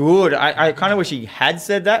good... I kind of wish he had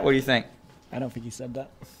said that. What do you think? I don't think he said that.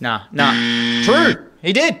 Nah. True.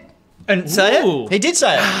 He did. And say it? Ooh. He did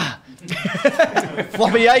say it.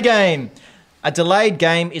 Floppy A game. A delayed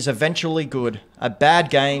game is eventually good. A bad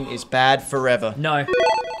game is bad forever. No.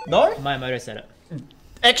 No? Miyamoto said it.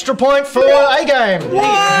 Extra point for A game.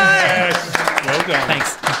 Yes. Well done.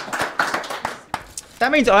 Thanks.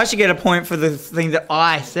 That means I should get a point for the thing that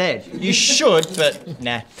I said. You should, but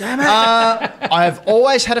nah. Damn it. I have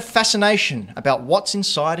always had a fascination about what's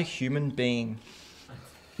inside a human being.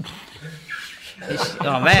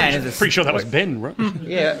 Oh, man. Pretty sure that was Ben, right?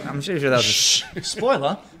 Yeah, I'm sure that was...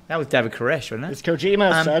 Spoiler. That was David Koresh, wasn't it? Is Kojima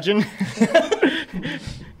a surgeon?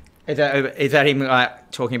 Is that him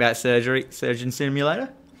talking about surgeon simulator?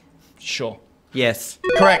 Sure. Yes.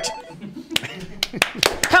 Correct.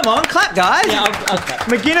 Come on, clap, guys. Yeah, I'll clap.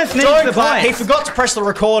 McGuinness needs Don't the clap. He point. forgot to press the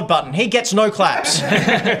record button. He gets no claps.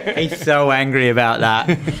 He's so angry about that.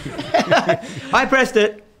 I pressed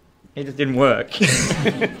it. It just didn't work.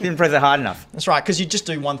 Didn't press it hard enough. That's right, because you just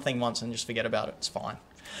do one thing once and just forget about it. It's fine.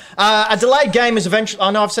 A delayed game is eventually...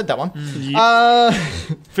 Oh, no, I've said that one.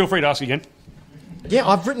 Feel free to ask again. Yeah,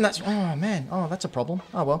 I've written that... Oh, man. Oh, that's a problem.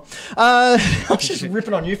 Oh, well. I'm just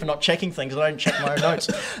ripping on you for not checking things. I don't check my own notes.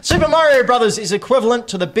 Super Mario Brothers is equivalent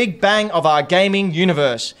to the Big Bang of our gaming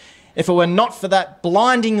universe. If it were not for that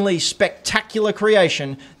blindingly spectacular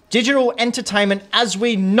creation, digital entertainment as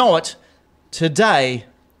we know it today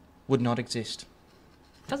would not exist.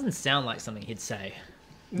 Doesn't sound like something he'd say.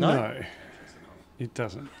 No. It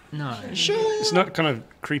doesn't. No. Sure. It's not kind of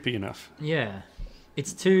creepy enough. Yeah.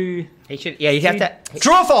 It's too... He should. Yeah, you have to.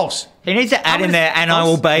 True or false? He needs to add in there, and I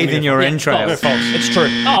will bathe in your intro. false. False. It's true.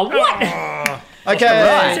 Oh, what? Okay.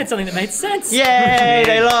 I said something that made sense. Yay,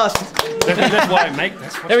 they lost. That's why I make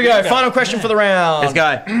this. There we go. Final question for the round. Let's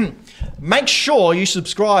go. Make sure you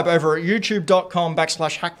subscribe over at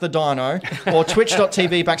youtube.com/hackthedino or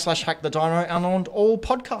twitch.tv/hackthedino and on all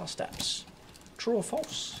podcast apps. True or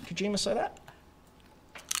false? Kojima say that?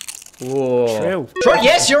 Whoa. True. True.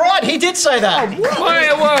 Yes, you're right. He did say that.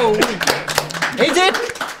 Whoa. He did.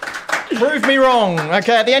 Prove me wrong.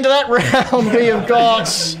 Okay, at the end of that round, we have got...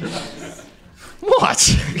 What?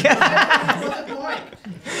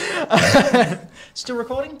 Still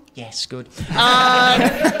recording? Yes, good.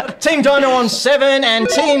 Team Dino on 7 and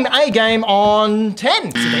Team A Game on 10.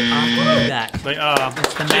 They are that. They are.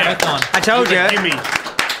 It's the marathon. I told you. Gimme.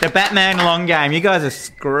 The Batman long game. You guys are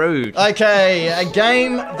screwed. Okay, a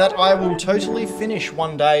game that I will totally finish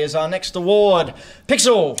one day is our next award.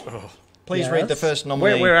 Pixel, please read the Yes? first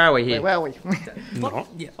nominee. Where are we here? Where are we? Not.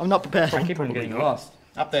 I'm not prepared. I keep on getting lost.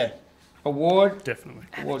 Up there. Award. Definitely.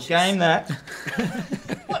 Award game that.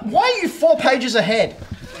 Why are you 4 pages ahead?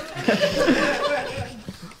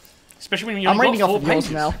 Especially when you're I'm reading off of yours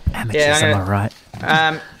now. Yeah, am I right?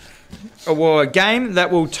 Award game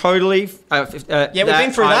that will totally. we've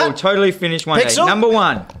been through I that. will totally finish one day. Pixel? Number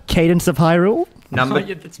 1. Cadence of Hyrule. Number Oh,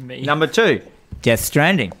 yeah, that's me. Number 2. Death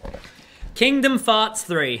Stranding. Kingdom Farts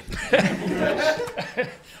 3.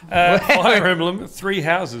 Fire Emblem, 3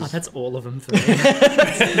 houses. Oh, that's all of them for me.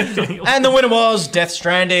 And the winner was Death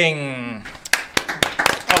Stranding.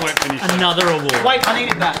 I won't finish that. Another award. Wait, I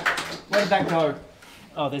needed that. Where did that go?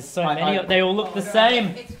 Oh, there's so many. They all look the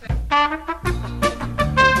same.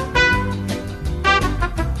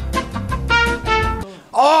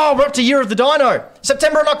 Oh, we're up to Year of the Dino.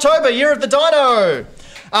 September and October, Year of the Dino.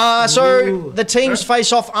 So the teams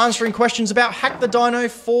face off answering questions about Hack the Dino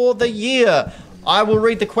for the year. I will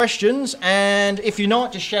read the questions, and if you know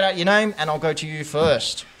it, just shout out your name, and I'll go to you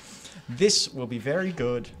first. This will be very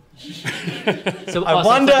good. So, I so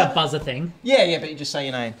wonder- it's like a buzzer thing. Yeah, but you just say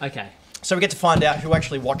your name. Okay. So we get to find out who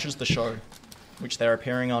actually watches the show, which they're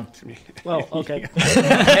appearing on. Well, okay.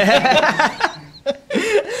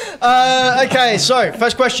 Okay, so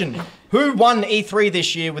first question. Who won E3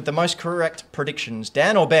 this year with the most correct predictions,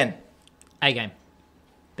 Dan or Ben? A game.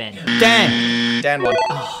 Ben. Dan. Dan won.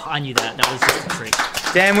 I knew that. That was just a trick.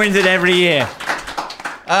 Dan wins it every year.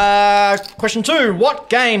 Question 2. What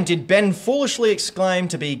game did Ben foolishly exclaim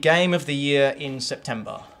to be Game of the Year in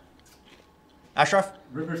September? Ashraf?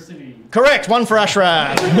 River City. Correct, 1 for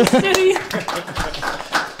Ashraf. City.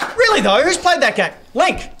 Really though, who's played that game?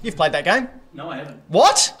 Link, you've played that game. No, I haven't.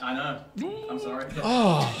 What? I know. I'm sorry.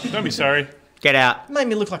 Don't be sorry. Get out. Made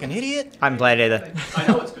me look like an idiot. I haven't played either. I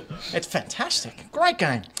know it's good though. It's fantastic. Great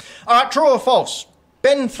game. All right, true or false?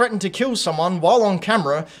 Ben threatened to kill someone while on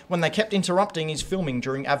camera when they kept interrupting his filming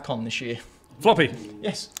during AvCon this year. Floppy.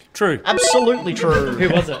 Yes. True. Absolutely true. Who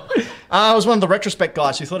was it? It was one of the retrospect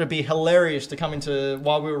guys who thought it'd be hilarious to come into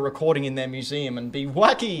while we were recording in their museum and be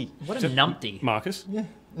wacky. What a numpty. Marcus.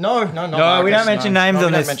 No, No, we don't mention names we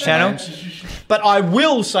on don't this mention channel. names. But I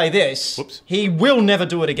will say this. Whoops. He will never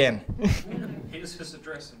do it again. Here's his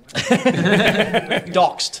address.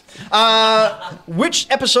 Doxed. Which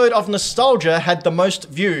episode of Nostalgia had the most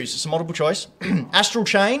views? It's a multiple choice. Astral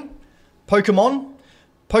Chain, Pokemon,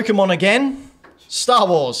 Pokemon Again, Star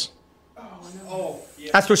Wars.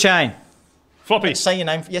 Astral Chain. Floppy. Say your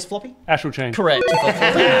name. Yes, Floppy? Astral Chain. Correct.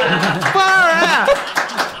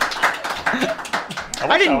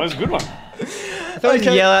 That was a good one. I thought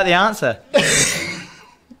you'd yell out the answer.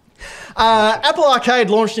 Apple Arcade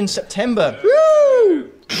launched in September.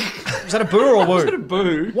 Woo! Is that a boo or a woo?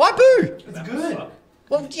 Boo. Why boo? It's good.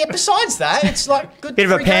 Well, yeah, besides that, it's like good. Bit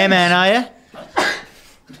of a free pear man, games. are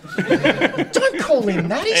you? Don't call him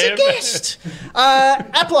that, he's a guest.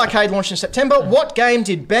 Apple Arcade launched in September. What game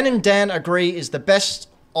did Ben and Dan agree is the best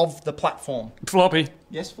of the platform? Floppy.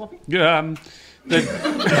 Yes, Floppy?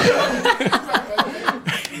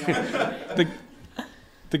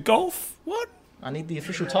 The golf? What? I need the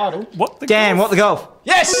official title. What the Dan, golf? what the golf?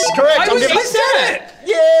 Yes, correct. I I'm was giving- just said it.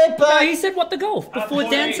 Yeah, No, but he said what the golf before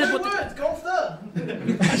Dan said what the.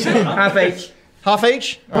 Half each. half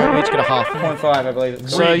each. All right, we each get a half. 0.5, I believe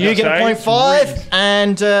it's So you get a Say. 0.5,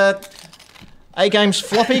 and A Game's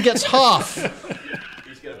Floppy gets half.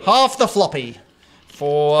 Half the floppy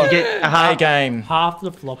for get a A half. Game. Half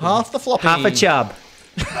the floppy. Half the floppy. Half a chub.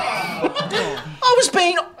 I was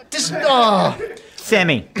being.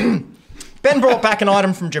 Semi. Ben brought back an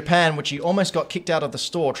item from Japan which he almost got kicked out of the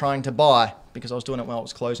store trying to buy because I was doing it while it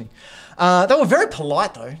was closing. They were very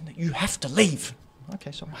polite though. You have to leave.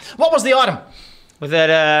 Okay, sorry. What was the item? Was that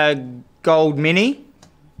a gold mini?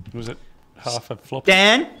 Was it half a floppy?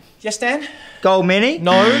 Dan? Yes, Dan? Gold mini?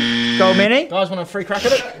 No. Gold mini? Guys want a free crack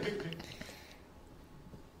at it?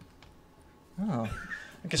 Oh.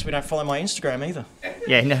 I guess we don't follow my Instagram either.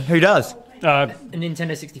 Yeah, no, who does? A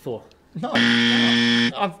Nintendo 64. No.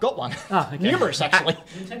 I've got one. Oh, okay. Numerous, actually.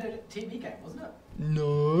 Nintendo TV game, wasn't it?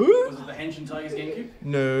 No. Was it the Henshin Tigers GameCube?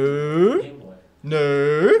 No. Game Boy.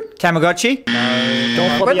 No. Tamagotchi? But,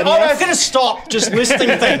 I'm going to stop just listing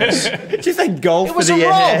things. Just like golf It was for the a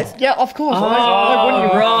Rob. NES. Yeah, of course. Oh, Why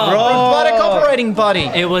wouldn't you? Rob. Robotic operating buddy.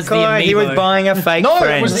 It was the God, amiibo. he was buying a fake No,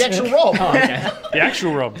 friend. it was the actual Rob. Oh, okay. The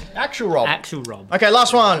actual Rob. Actual Rob. Actual Rob. Okay,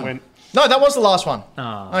 last one. When- No, that was the last one.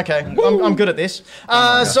 Oh. Okay, I'm good at this.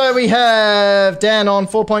 So we have Dan on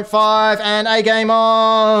 4.5 and A Game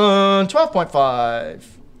on 12.5.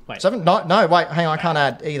 Wait. 7? No, wait, hang on, I can't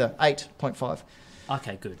add either. 8.5.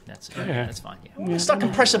 Okay, good. That's fine. Yeah. Just I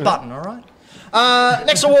can press a button, all right?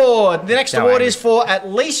 Next award. The next Don't award angry. is for At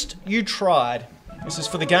Least You Tried. This is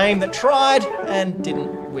for the game that tried and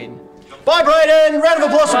didn't win. Bye, Brayden. Round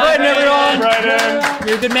of applause for Brayden, everyone. Brayden.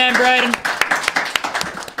 You're a good man, Braden.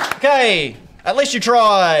 Okay, At Least You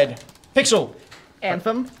Tried. Pixel.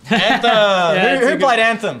 Anthem. Anthem. it's a Who good- played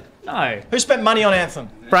Anthem? No. Who spent money on Anthem?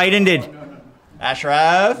 Braden did.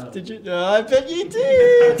 Ashraf. Did you? I bet you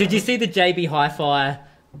did. Did you see the JB Hi-Fi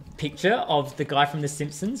picture of the guy from The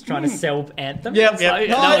Simpsons trying to sell Anthem? Yep, It's yep. like-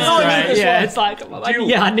 No, that I was know, I knew great. this Yeah, one. it's like,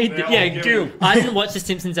 yeah, I need the, yeah, Gil. I didn't watch The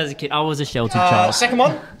Simpsons as a kid. I was a sheltered child. Second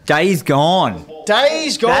one. Days Gone.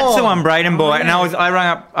 Days Gone. That's the one Braden bought. And I rang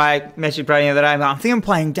up, I messaged Braden the other day. I'm like, I think I'm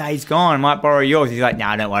playing Days Gone. I might borrow yours. He's like,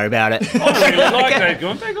 no, don't worry about it. I really like Days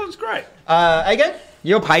Gone. Days Gone's great. A Game.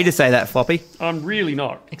 You're paid to say that, Floppy. I'm really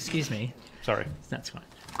not. Excuse me. Sorry. That's fine.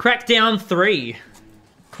 Crackdown 3.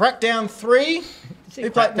 Crackdown 3. Who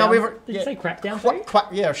played? No, we've. Did you say Crackdown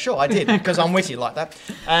 3? Yeah, sure, I did because I'm witty like that.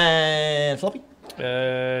 And Floppy.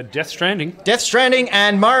 Death Stranding. Death Stranding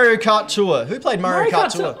and Mario Kart Tour. Who played Mario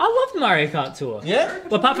Kart Tour? I love Mario Kart Tour. Yeah.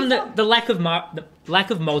 Well, apart from the lack of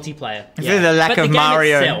multiplayer. Is it the lack But of the game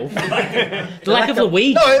Mario? Itself, the lack of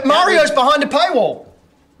Luigi. No, Mario's behind a paywall.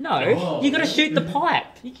 No, you got to shoot the pipe.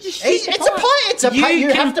 You just shoot It's the a pipe. pay. It's a pay. You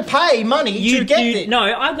can- have to pay money to get it. No,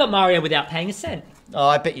 I got Mario without paying a cent. Oh,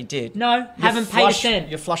 I bet you did. No, You're haven't paid a flush- cent.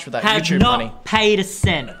 You're flush with that Have YouTube not money. paid a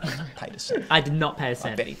cent. Paid a cent. I did not pay a I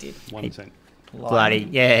cent. bet he did. 1 cent. Bloody,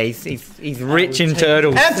 yeah, he's rich in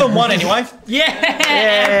turtles. Anthem won anyway.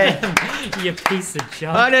 Yeah! You piece of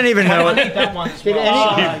junk. I don't even know I what. need that one as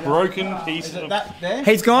well. You broken piece of... That there?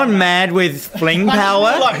 He's gone mad with fling I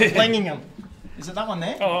power. like flinging them. Is it that one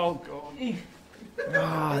there? Oh, God.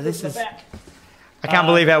 Oh, this is. I can't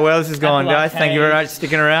believe how well this has gone, Apple guys. Thank you very much for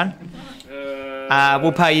sticking around.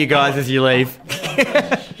 We'll pay you guys as you leave.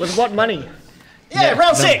 With what money? Yeah,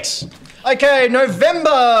 round 6. Okay,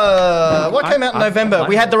 November. What came out in November?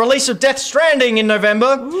 We had the release of Death Stranding in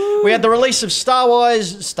November. We had the release of Star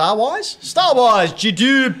Wars,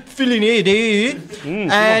 Jedi Filinidi,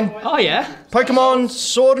 and Oh, yeah? Pokemon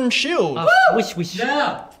Sword and Shield. Wish we should.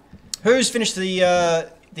 Who's finished the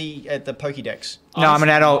Pokédex? No, I'm an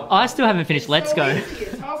adult. I still haven't finished Let's Go.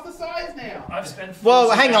 It's half the size now. I've spent.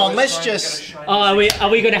 Well, hang on. Let's just Oh, are we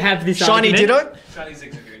going to have this shiny argument? Ditto. Shiny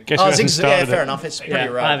Zigzagoon. Guess Oh, who hasn't Zigzag. Yeah, started fair it? enough. It's pretty Yeah,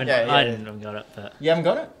 right. I haven't got it, but... You haven't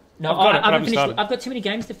got it? No, I've got it, I but I haven't haven't finished. started. I've got too many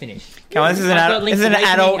games to finish. Come on, this is an I've got adult. This Link's is an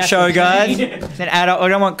Awakening, adult show, Astral guys. Chain. It's an adult. We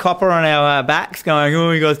don't want copper on our backs going.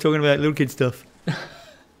 Oh, you guys talking about little kid stuff.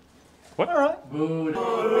 All right.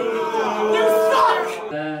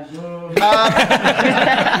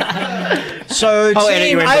 So Oh, Eddie,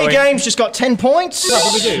 Team you're A enjoying. Games just got 10 points.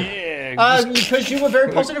 Yeah, Because you were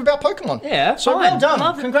very positive about Pokemon. Yeah, So fine. well done.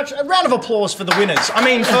 Love it. A round of applause for the winners. I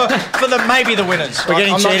mean, for the maybe the winners. We're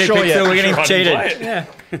getting I'm cheated, not sure Pixel. yet. We're getting I didn't cheated. play it. Yeah.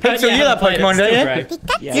 Pixel, you love Pokemon, don't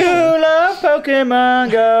you? You love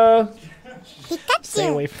Pokemon Go. Stay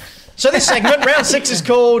away from... So this segment, round 6, is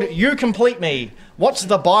called You Complete Me. What's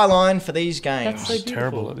the byline for these games? That's so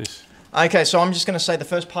Terrible at this. Okay, so I'm just going to say the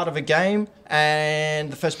first part of a game,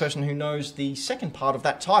 and the first person who knows the second part of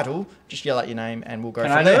that title, just yell out your name, and we'll go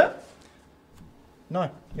Can from I do there. it?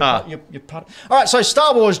 No. Ah. You're part. All right, so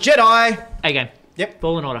Star Wars Jedi. A game. Yep.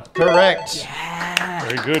 Ball in order. Correct.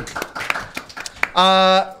 Very good.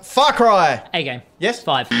 Far Cry. A game. Yes.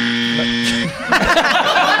 5.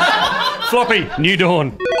 Floppy, New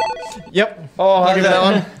Dawn. Yep. Oh, I'll give you that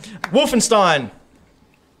one. Wolfenstein.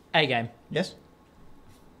 A game. Yes.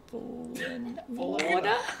 Fallen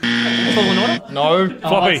Order? No.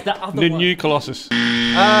 Floppy, it's the other the one. new Colossus.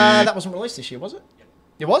 That wasn't released this year, was it?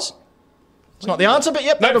 It was. It's not the answer, but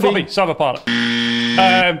yep. No, that'll Floppy, be. Cyber Pilot.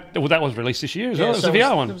 Well, that was released this year as well. It was a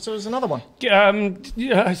VR one. So was another one. Yeah,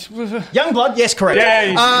 Youngblood. Yes, correct.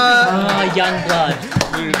 yeah,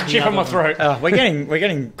 Youngblood. chip on my throat. We're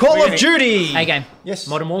getting. Call of Duty. A game. Yes.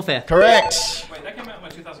 Modern Warfare. Correct. Wait, that came out in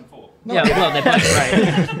like 2004. Yeah, well, they're both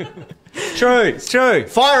great. True, it's true.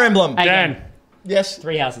 Fire Emblem. A Dan, game. Yes.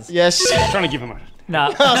 3 houses. Yes. trying to give him a...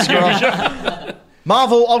 No.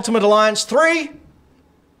 Marvel Ultimate Alliance 3.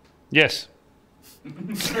 Yes.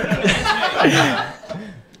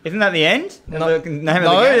 Isn't that the end? No. The name No,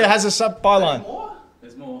 of the it game? has a sub byline.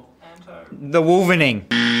 There's more. Anto. The Wolvening.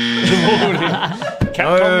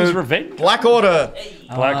 Capcom's Revenge. Black Order.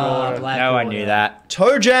 Black Order. Black No, I Order. knew that.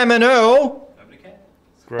 Toe Jam and Earl. Nobody cares.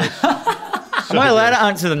 Gross. Am I allowed to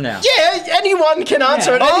answer them now? Yeah, anyone can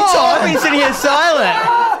answer at any Oh, I've time. been sitting here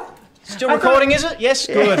silent. Still recording, is it? Yes,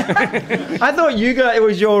 good. I thought you got it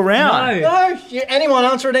was your round. No. No, anyone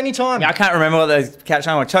answer at any time. I can't remember what those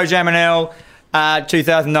caption were. Toe Jam and L,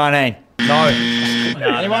 2019. No.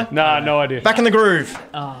 Anyone? Nah, no idea. Back in the groove.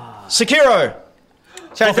 Sekiro.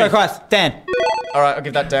 Shadow Go Christ. Dan. All right, I'll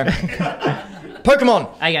give that down. Pokemon.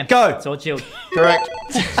 A game. Go. Sword Shield. Correct.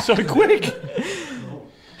 So quick.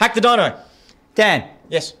 Hack the Dino. Dan.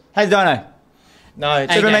 Yes. Hey Dino. No.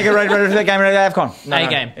 It's Super game. Mega Red Red Game Red AFCON. no, A no.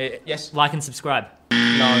 game. Yes. Like and subscribe.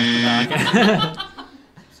 No.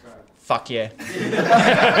 Fuck yeah.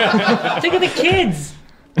 Think of the kids.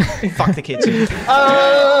 Fuck the kids.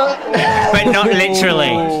 But not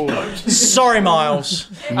literally. Sorry, Miles.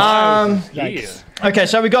 Yeah. Okay,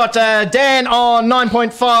 so we got Dan on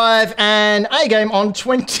 9.5 and A Game on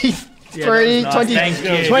 23, Yeah, that was nice. 20, Thank you.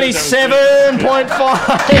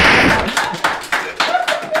 27.5.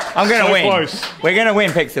 I'm gonna So win. close. We're gonna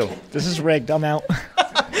win, Pixel. This is rigged. I'm out.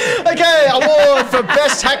 Okay, award for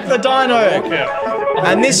Best Hack the Dino.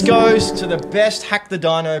 And this goes to the Best Hack the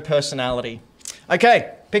Dino personality.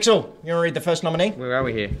 Okay, Pixel, you want to read the first nominee? Where are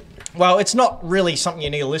we here? Well, it's not really something you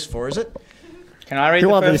need a list for, is it? Can I read Who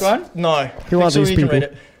the are first these? one? No. Who are Pixel, these you can read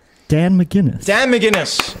people? it. Dan McGuinness. Dan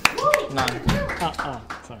McGuinness. No.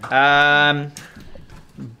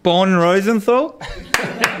 Bon Rosenthal.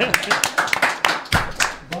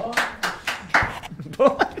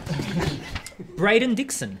 Braden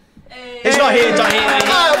Dixon. He's not here. Don't.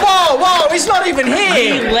 Oh, whoa, he's not even He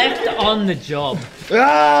here. left on the job.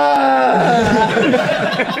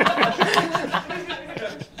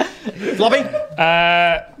 Floppy?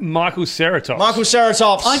 Michael Ceratops. Michael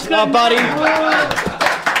Ceratops. I Oh, buddy.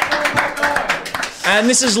 And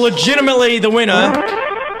this is legitimately the winner,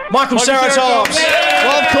 Michael Ceratops.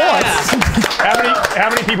 Well, of course. How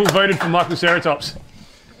many people voted for Michael Ceratops?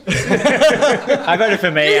 I voted for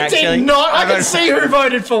me, actually. Did not. I can see who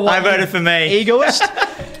voted for what. I voted for me. Egoist?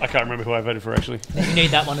 I can't remember who I voted for, actually. You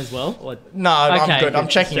need that one as well? Or... No, I'm Okay, good. I'm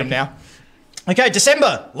good. checking them now. Okay,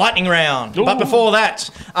 December, lightning round. Ooh. But before that,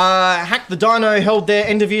 Hack the Dino held their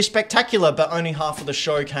end of year spectacular, but only half of the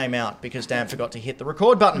show came out because Dan forgot to hit the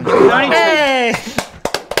record button. It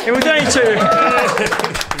was only two.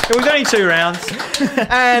 It was only 2 rounds.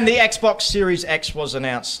 And the Xbox Series X was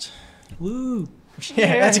announced. Woo.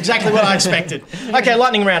 Yeah, that's exactly what I expected. Okay,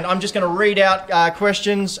 lightning round. I'm just going to read out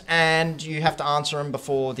questions, and you have to answer them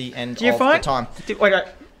before the end of the time. Wait,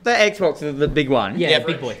 the Xbox is the big one. Yeah, Yeah,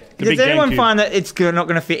 big boy. The Does big anyone GameCube. find that it's not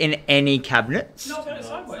going to fit in any cabinets? Not turn it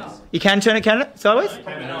sideways. You can turn it sideways?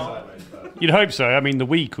 You'd hope so. I mean, the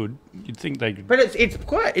Wii could. You'd think they could. But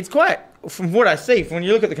it's quite, from what I see, when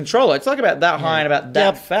you look at the controller, it's like about that high and about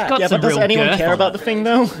that fat. got Yeah, some but does real anyone girth care on about the thing,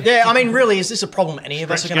 though? Yeah, I mean, really, is this a problem any of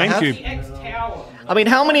us are going to have? GameCube. X-Tower. I mean,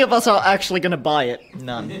 how many of us are actually going to buy it?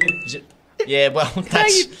 None. Is it- Yeah, well,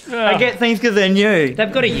 that's... I get things because they're new.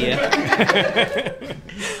 They've got a year.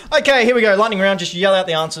 Okay, here we go. Lightning round. Just yell out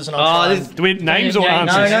the answers and I'll try. this And... Do we names or Yeah,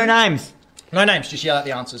 answers? no names. No names, just yell out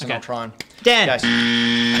the answers and I'll try and... Dan. Guys.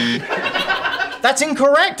 That's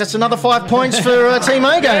incorrect. That's another 5 points for Team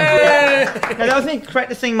A game. I was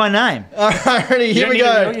practicing my name. Alrighty, You here don't we need to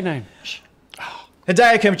know go. your name.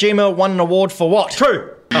 Hideo Kojima won an award for what?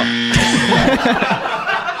 True.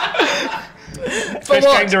 For Best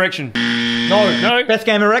what? game direction. No. Best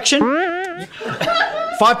game erection.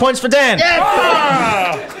 5 points for Dan.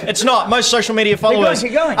 It's not. Most social media followers.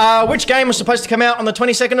 Keep going. Which game was supposed to come out on the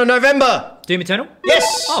 22nd of November? Doom Eternal?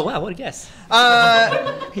 Yes. Oh, wow, what a guess.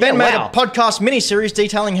 Ben made wow. a podcast mini-series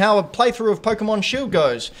detailing how a playthrough of Pokemon Shield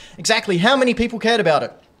goes. Exactly how many people cared about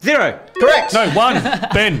it? 0. Correct. No, 1.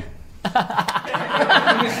 Ben.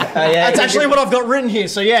 That's actually what I've got written here,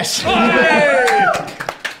 so yes.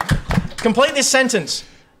 Complete this sentence.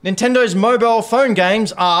 Nintendo mobile phone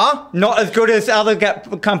games are... Not as good as other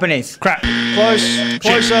companies. Crap.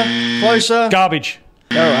 Closer. Garbage.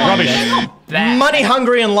 Rubbish. Bad. Money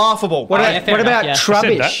hungry and laughable. What yeah, fair about enough, yeah.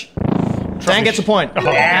 Trubbish? Dan gets a point.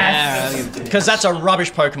 Yeah. Because that's a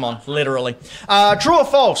rubbish Pokemon, literally. True or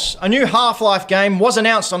false? A new Half-Life game was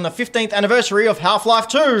announced on the 15th anniversary of Half-Life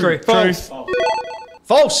 2. True. False.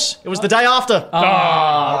 False. It was the day after.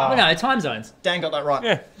 Well, no, time zones. Dan got that right.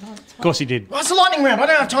 Yeah. Of course he did. Well, it's a lightning round. I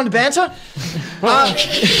don't have time to banter.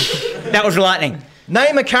 That was lightning.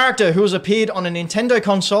 Name a character who has appeared on a Nintendo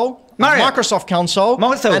console, Mario. a Microsoft console,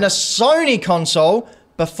 Monster. and a Sony console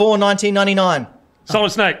before 1999. Solid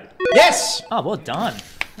Snake. Yes. Oh, well done.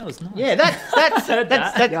 That was nice. Yeah,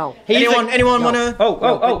 that's Yo. Anyone want to?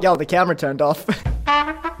 Oh. Yo, the camera turned off.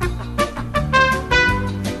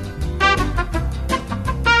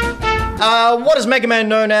 What is Mega Man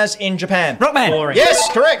known as in Japan? Rockman. Boring. Yes,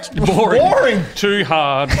 correct. Boring. Too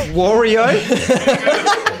hard. Wario.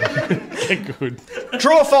 Good.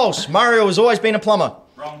 True or false? Mario has always been a plumber.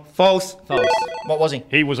 False. False. What was he?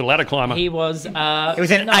 He was a ladder climber. He was, He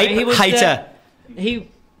was an ape he was hater.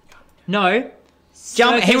 No.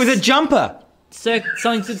 He was a jumper.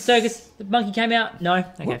 Something to the circus. The monkey came out. No.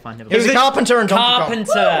 Okay, fine. Never He was mind. a carpenter and Donkey Kong.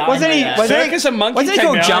 Carpenter. Wasn't he? Circus and monkey Wasn't he came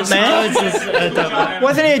called out. Jumpman?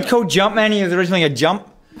 Wasn't he called Jumpman? He was originally a jumper.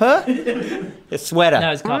 A sweater.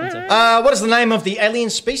 No, it's Carpenter. What is the name of the alien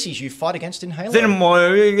species you fight against in Halo?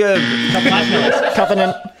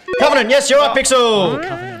 Covenant. Covenant. Yes, you're up,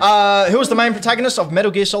 Pixel. Who was the main protagonist of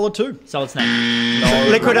Metal Gear Solid 2? Solid Snake.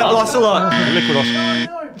 Liquid Ocelot. Liquid Ocelot.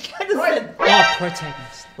 Oh,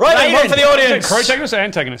 protagonist. Right, then, one for the audience. Protagonist or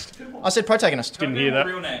antagonist? I said protagonist. Didn't hear that.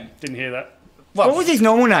 Real name. Didn't hear that. What was his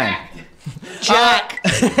normal name? Jack.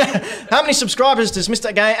 How many subscribers does Mr.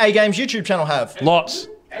 A Games YouTube channel have? Lots.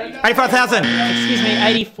 85,000. Excuse me,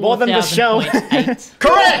 84,000. More than the show.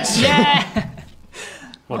 Correct. Yeah.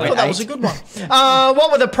 I thought that was a good one.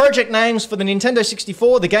 What were the project names for the Nintendo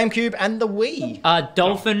 64, the GameCube, and the Wii?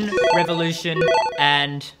 Dolphin, Revolution,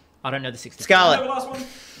 and I don't know the 64. The Scarlet. last one.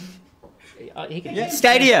 He can,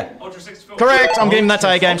 Stadia. Ultra 64. Correct. I'm giving that to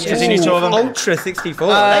A Games because he needs two of them. Ultra 64.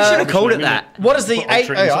 They should have called it that. What is the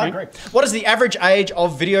Ultra I Instinct. agree. What is the average age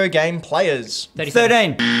of video game players?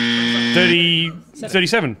 37. 13.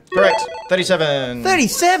 37. Correct. 37.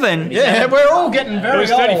 37? Yeah, we're all getting It very was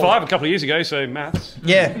 35 a couple of years ago, so maths.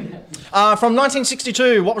 Yeah. From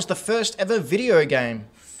 1962, what was the first ever video game?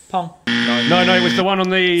 Pong. No, it was the one on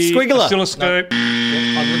the Squiggler. oscilloscope.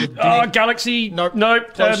 Oh, Galaxy. Nope.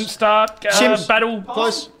 Nope. Close. Start. Chimps. Battle.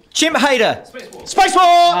 Close. Chimp hater. Space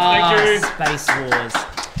War! Thank you. Space Wars.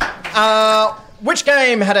 Which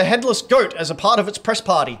game had a headless goat as a part of its press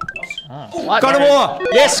party? God of War.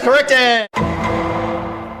 Yes, correct, Dan. Got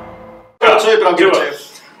two, but I'll give it to you.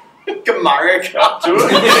 Good Mario Kart.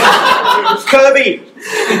 Kirby.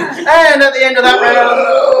 And at the end of that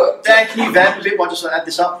round, Dan, can you vamp a bit? Why just add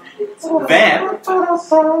this up? Vamp?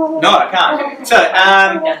 No, I can't. So,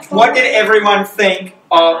 what did everyone think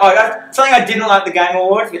of... something I didn't like the Game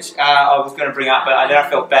Awards, which I was going to bring up, but then I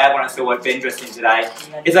felt bad when I saw what Ben dressed in today,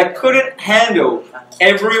 is I couldn't handle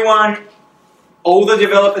everyone... All the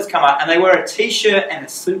developers come up and they wear a t-shirt and a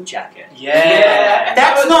suit jacket. Yeah.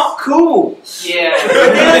 That's not cool. Yeah.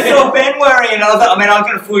 But then I saw Ben wearing it and I was like, I was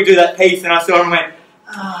going to fully do that piece and I saw him and went,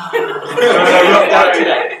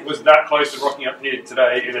 Was that close to rocking up here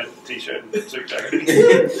today in a t-shirt and suit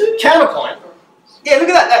jacket? Counterpoint. yeah, look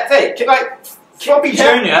at that thing. Like, Floppy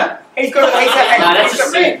Jr., he's got a that's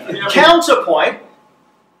just it. Counterpoint.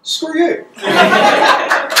 Screw you.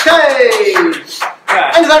 Okay.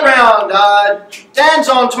 End of that round. Dan's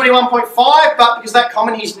on 21.5, but because that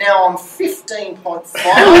comment, he's now on 15.5.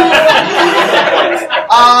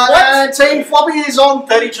 And Team Floppy is on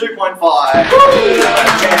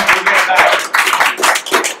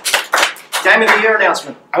 32.5. Game of the Year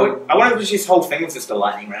announcement. I wanted to wish this whole thing was just a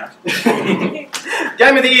lightning round.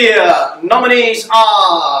 Game of the Year nominees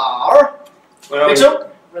are... Pixel?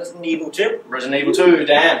 Resident Evil 2. Resident Evil 2,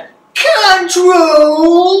 Dan.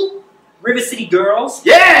 Control! River City Girls.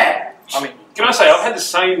 Yeah! I mean, Can I say, I've had the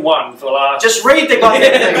same one for the last... just read the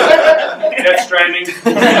goddamn thing. Death Stranding.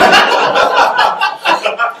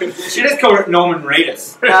 She just called it Norman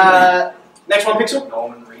Reedus. Next one, Pixel.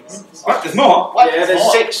 Norman Reedus. What? There's more? Yeah,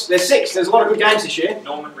 there's six. There's six. There's a lot of good games this year.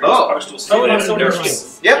 Norman Reedus Postal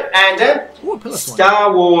Service. Yep, and Dan?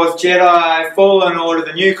 Star Wars Jedi Fallen Order,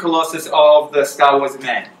 the new Colossus of the Star Wars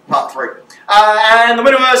Man. Part 3. And the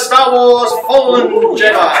winner was Star Wars Fallen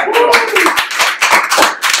Jedi.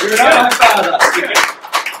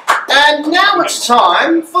 And now it's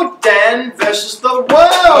time for Dan versus the world.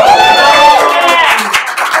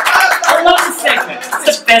 I love this segment.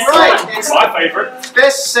 It's the best Right, one. it's My favourite. the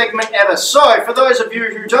best segment ever. So, for those of you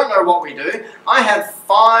who don't know what we do, I have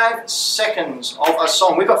 5 seconds of a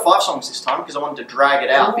song. We've got 5 songs this time because I wanted to drag it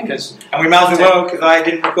out because... And we might as well because I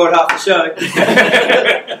didn't record half the show.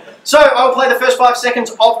 So, I'll play the first 5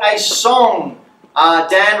 seconds of a song.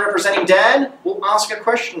 Dan, representing Dan, will ask a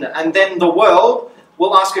question, and then the world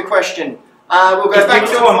will ask a question. We'll go Is back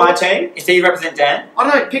Pixel on my team? Is he represent Dan? I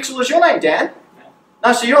don't know, Pixel is your name, Dan?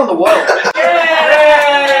 No, so you're on the world.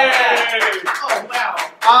 Oh, wow.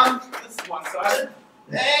 This is one-sided.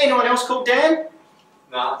 Anyone else called Dan?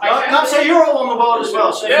 No. No, so you're all on the world as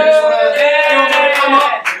well. So if you just wanna come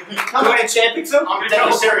up. Come on, chair, Pixel? I'm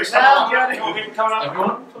dead serious. Come on.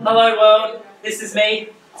 Hello, world. This is me.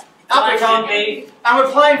 Up we come. me. And we're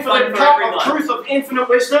playing for Fun the for Cup everyone. of Truth of Infinite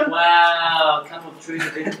Wisdom. Wow, cup of truth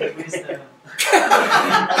of infinite wisdom.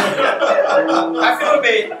 I feel a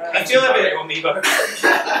bit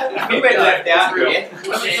left out here.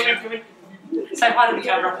 Say hi to the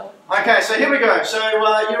camera. Okay, so here we go. So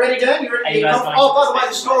you ready, Dan? You ready? Are you guys going Oh, by to the way,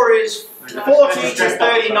 the score is 40 to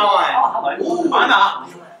 39. Hello. I'm up.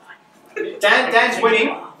 Dan's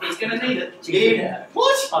winning. He's gonna need it.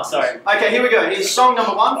 What? Oh, sorry. Okay, here we go. Here's song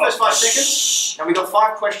number 1, first 5 seconds. And we got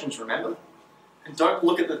 5 questions, remember? And don't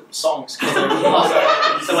look at the songs. 'Cause they're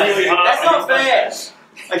So wait, That's not fair.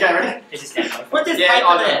 Okay, ready? It's just game. Put this Yeah, paper I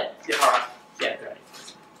know. there. Yeah, alright. Yeah, great.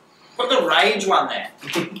 Put the rage one there.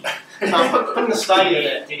 No, put in the stadium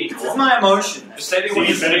there. Did he This is my emotion. Just say what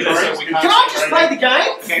you said so we can't... Can I just play the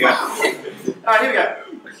game? Okay, go. Alright, here we go.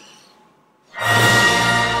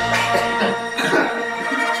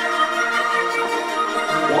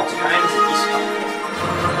 What game is this one?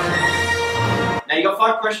 Now you got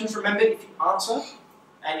 5 questions, remember, if you answer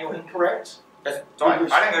and you're incorrect. I don't go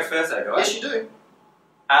first though, do I? Yes, you do.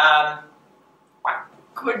 I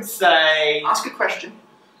could say, Ask a question.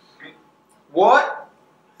 what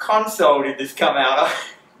console did this come out of?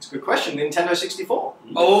 It's a good question. Nintendo 64.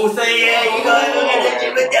 Oh, so yeah, you gotta look at it,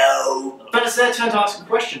 you would know. But it's their turn to ask a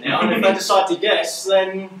question now, and if they decide to guess,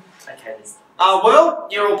 then... Okay, this.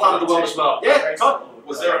 World, you're all part of the world as well. Yeah, Todd.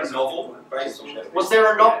 Was there a novel based on that? Was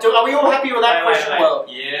there a novel... Are we all happy with that question, World?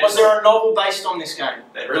 Yeah. Was there a novel based on this game?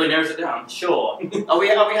 That really narrows it down. Sure. Are we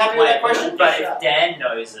happy with that question? But if Dan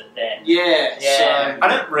knows it, then. Yeah, Yeah. I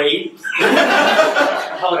don't read.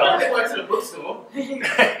 Hold on. It works at a bookstore.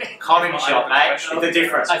 Comic shop, mate. It's a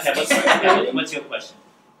difference. Okay, what's your question?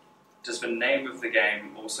 Does the name of the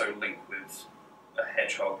game also link with a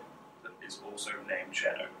hedgehog that is also named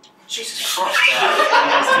Shadow? Jesus Christ.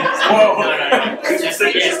 Whoa. No. Just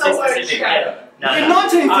specific. Yeah. No. In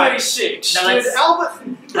 1936, No, did let's- Albert...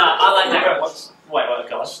 No, I like that.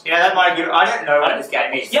 Yeah, that might be good. I don't know what this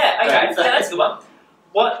game is. Yeah, okay, yeah, that's a good one.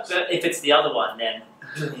 What if it's the other one then?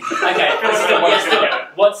 Okay,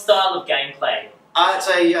 what style of gameplay? It's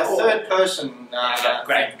a third person.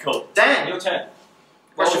 Great, cool. Dan, your turn.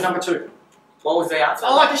 Question number 2. What was the answer?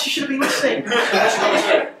 Oh, I guess you should have been listening.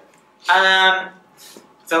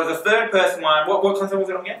 So it was a third person one. What console was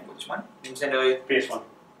it on again? Which one? Nintendo PS1.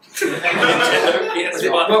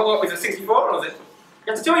 What was it, 64 or was it?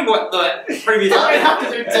 You have to tell me what the previous. I don't have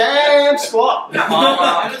to do damn squat.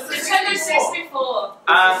 Nintendo 64.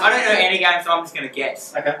 I don't know any game, so I'm just going to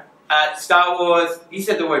guess. Okay. Star Wars. You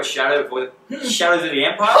said the word shadow before. Shadows of the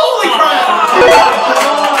Empire. Holy crap!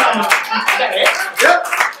 Yep.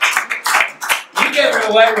 You get it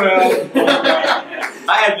away, Will.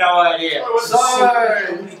 I had no idea. So,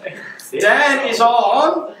 Dan is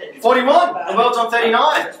on 41. The world's on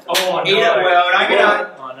 39. Oh, no. Eat it, Will. Don't get on.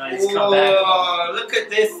 Oh, no, it's come back. Oh, look at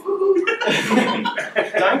this.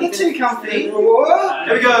 Don't get too comfy.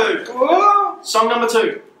 Here we go. Song number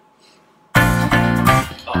 2.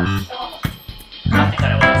 I think I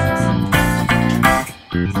know what this is.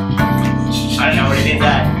 I don't know what it is,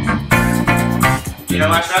 that. You know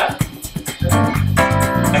what, right?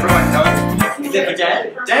 Everyone knows. Is it for Dan?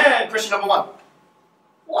 Dan, question number 1.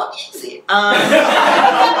 What is it?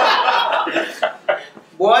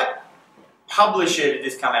 What publisher did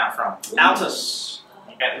this come out from? Altus.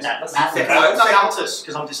 Okay, let's No, Altus,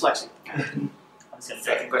 because I'm dyslexic.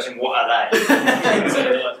 Second question, what are they?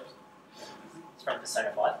 It's from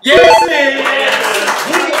Persona 5. Yes!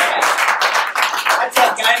 That's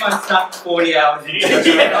that game I stuck 40 hours into.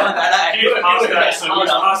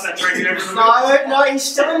 No, he's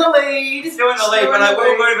still in the lead. Still in the lead, but I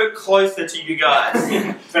will move it closer to you guys.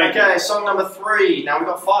 Okay, song number 3. Now we've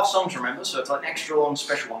got 5 songs, remember, so it's like an extra long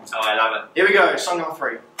special one. Oh, I love it. Here we go, song number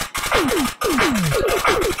 3.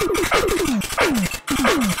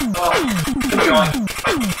 Keep going.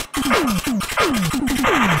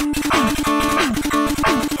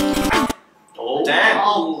 Oh, damn.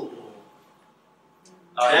 Oh,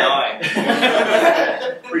 no.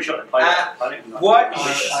 Pretty sure they played it. What?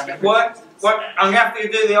 I'm going to have to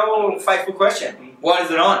do the old faithful question. What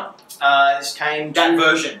is it on? This came That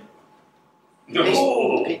version.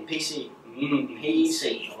 PC.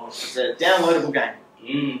 PC. It's a downloadable game.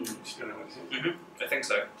 I think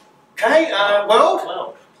so. Okay,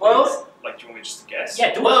 World? Like, do you want me just to guess?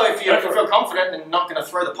 Yeah, do Well, if you feel confident and not going to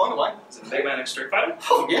throw the point away. Is it Mega Man X Street Fighter?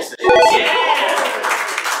 Oh, yes it is.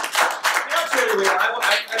 That's really weird.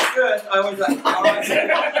 At first, I was like,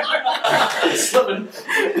 Slipping.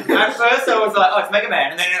 At first, I was like, oh, it's Mega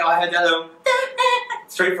Man. And then I heard that little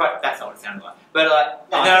Street Fighter. That's not what it sounded like. But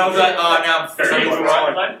and then I was like, oh, now I'm very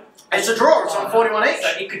wrong. It's a draw. It's on 41 each. So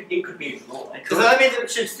it could be a draw. So that means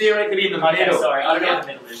it should theoretically be in the middle. Sorry, I don't know what the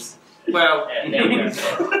middle is. Well, Yeah, there we go.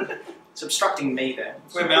 It's obstructing me there.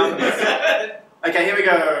 we're mounting this. Okay, here we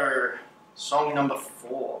go. Song number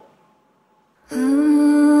 4.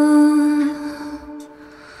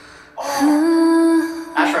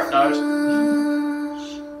 Oh. Ashraf knows.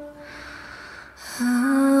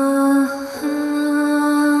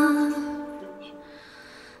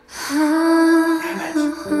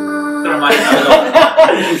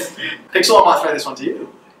 Pixel, I might throw this one to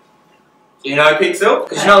you. You know Pixel?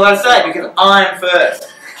 Because you're not allowed to say it because I'm first.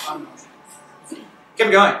 Keep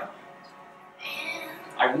it going.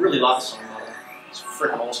 I really like this song, by the way. It's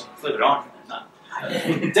freaking awesome. Flip it on.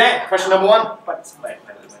 Dan, question number 1. Wait.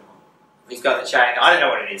 He's got the chain. I don't know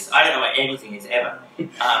what it is. I don't know what anything is ever.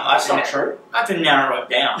 That's not true. I have to narrow it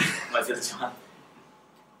down most of the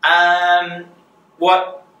time.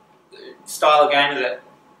 What style of game is it?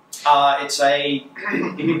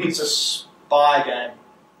 It's a spy game.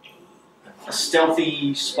 A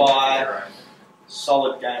stealthy spy,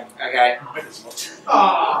 solid game. Okay.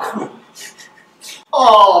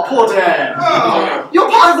 Oh, poor Dan. Oh. You're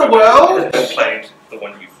part of the world. I played the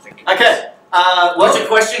one you think. Okay. What's the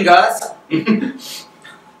question, guys?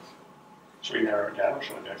 Should we narrow it down or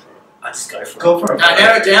should I go for it? I'll just go for it. Go for it. No,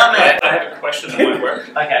 narrow it down, man. I have a question that might work.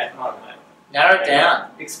 Okay. Narrow it down.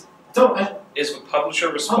 Is the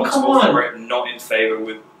publisher responsible on. for it not in favour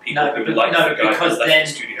with people No, who but- like no, the guy because who left then-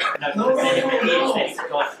 the studio?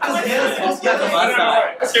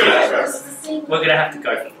 We're gonna have to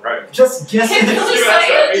go for the road. Just guess Can we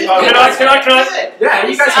say it? Can I? Yeah,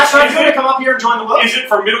 you guys are going to come up here and join the world. Is it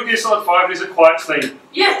from Metal Gear Solid 5? Is it Quiet Steam?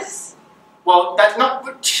 Yes. Well, that's not.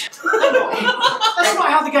 That's not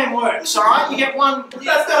how the game works. All right, you get one.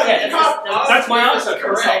 That's not That's my answer.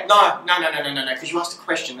 correct. No, because you asked a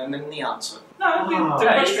question and then the answer. No, the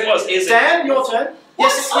question was, is it? Dan, your turn.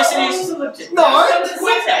 Yes, it is. No,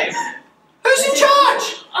 who Who's in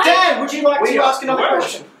charge? Dan, would you like to ask another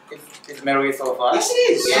question? Is Metal Gear Solid 5? Yes, it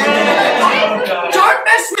is. Yeah. Don't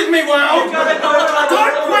mess with me, Will.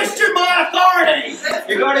 Don't question my authority.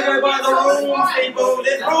 You gotta go by the rules, people.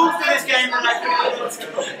 There's rules to this game.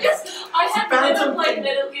 Yes, I have never played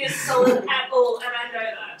Metal Gear Solid at all, and I know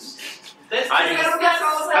that.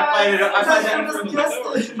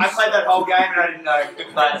 I played that whole game and I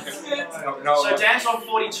didn't know. But So Dan's on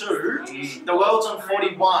 42. The world's on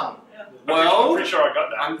 41. Well, pretty sure I got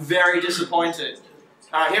that. I'm very disappointed.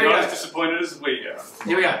 Alright, here we Not go. as disappointed as we are.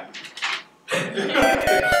 Here we go.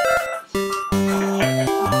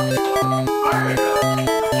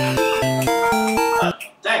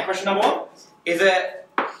 Dan, question number 1. is it?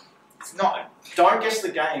 It's not. Don't guess the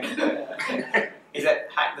game. Is it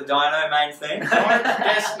Hack the Dino main theme? Don't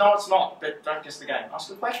guess. No, it's not. But don't guess the game. Ask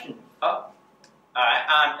the question. Oh.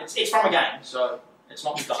 Alright. It's from a game, so it's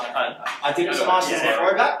not the Dino. I did it as a nice little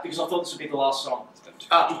throwback because I thought this would be the last song.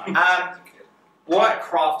 What?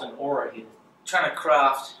 Craft an aura here. Trying to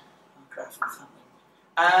craft something.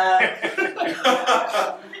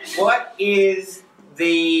 What is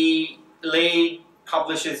the lead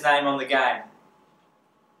publisher's name on the game?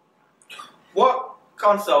 What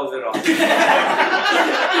console is it on?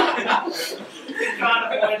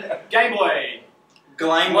 Game Boy.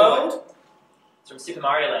 Game World. It's from Super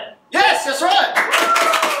Mario Land. Yes, that's right.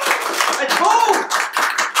 It's cool.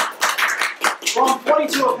 We're on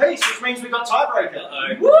 42 apiece, which means we got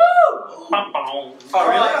tiebreaker. Woo! Oh, really? I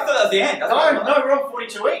thought that was the end. No, we're on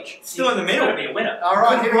 42 each. Still in the middle. Gotta be a winner. All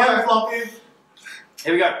right, here we go.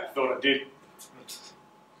 Here we go. Thought I did.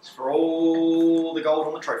 It's for all the gold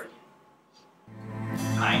on the trophy.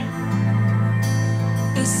 Hey.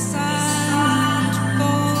 The silent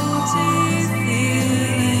faulty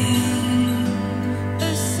feeling,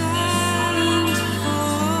 the silent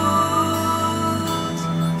fault,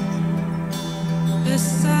 the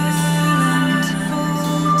silent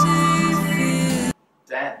faulty feeling.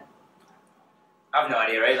 Dan. I have no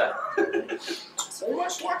idea either. So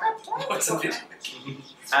much like a What's it?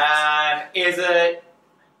 Is it?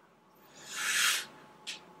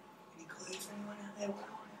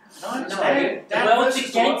 No, The world's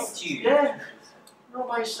against you. Yeah. Not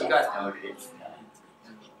by You yourself. guys know what it is.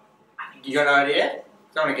 You got no idea?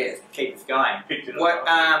 Don't want to keep this going. Picked it up.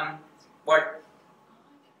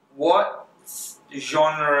 What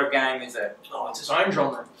genre of game is it? Oh, it's its own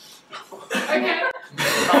genre. Okay.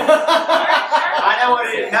 I know what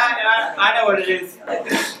it is. No, I know what it is.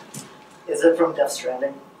 Is it from Death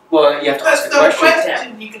Stranding? Well, you have to ask the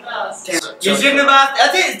question. You can ask. You shouldn't have asked.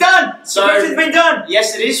 That's it. It's done. So- The question's been done.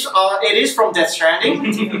 Yes, it is. It is from Death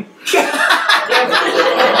Stranding.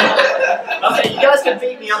 Okay, you guys can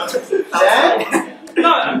beat me up to Dan?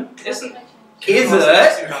 No, Is is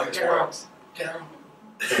it?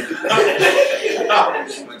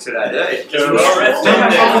 What should I do?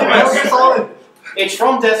 It's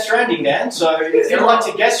from Death Stranding, Dan. So if you'd like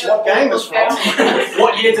to guess what game it's from,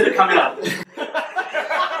 what year did it come out?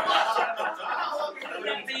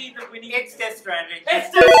 It's Death Stranding. It's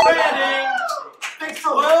Death Stranding. Thanks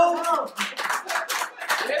for well.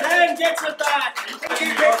 Dan gets it back.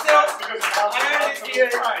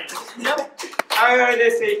 I owe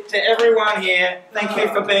this to everyone here. Thank you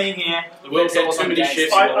for being here. The world's got too many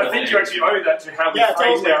shifts. I think you actually owe that to how we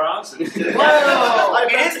phrased our answers. Well,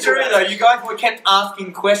 it is true though. You guys were kept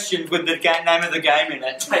asking questions with the name of the game in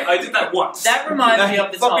it. Hey, I did that once. That reminds me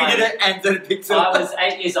of the Floppy time did it and the pixel. I was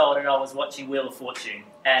 8 years old and I was watching Wheel of Fortune,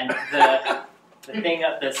 and the thing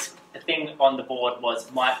on the board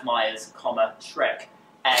was Mike Myers, Shrek,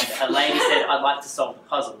 and a lady said, "I'd like to solve the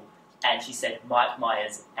puzzle." And she said Mike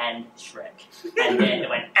Myers and Shrek. And then it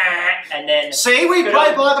went, and then... See, we Good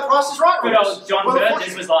played old- by the Price is Right Good rules. old John Well,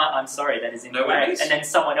 Burgess was like, "I'm sorry, that is No incorrect." worries. And then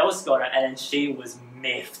someone else got it, and then she was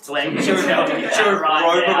miffed. Let me She was tell you that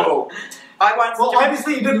right now. ropeable. I once. Well,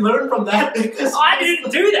 obviously you didn't learn from that because I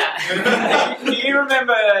didn't do that! Do you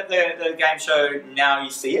remember the game show Now You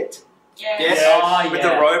See It? Yeah. Yes. Oh, With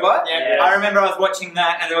yeah. the robot? Yeah. I remember I was watching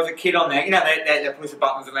that and there was a kid on there. You know, they push the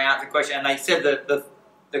buttons and they answer the question and they said the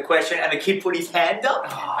question and the kid put his hand up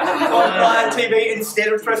on live TV instead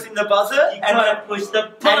of pressing the buzzer. You gotta push the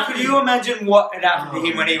And button. could you imagine what had happened to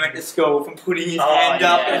him when he went to school from putting his hand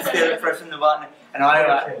up yeah. instead of pressing the button? And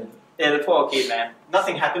I yeah, the poor kid, man.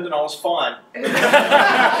 Nothing happened and I was fine. It's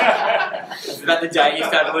about the day you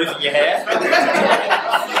started losing your hair.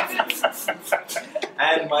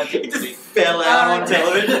 And my It just fell out on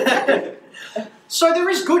television. So there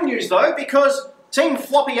is good news though, because Team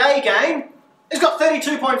Floppy A game has got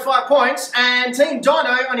 32.5 points and Team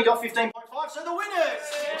Dino only got 15.5, so the winners!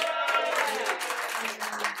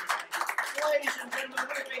 Ladies and gentlemen,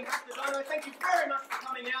 we've been Hack the Dino. Thank you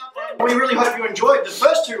We really hope you enjoyed the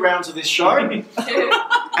first 2 rounds of this show. And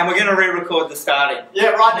we're going to re-record the starting.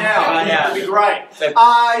 Yeah, right now. Right now. It'd be great.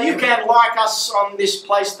 You can like us on this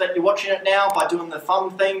place that you're watching it now by doing the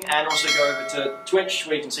thumb thing, and also go over to Twitch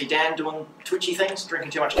where you can see Dan doing twitchy things,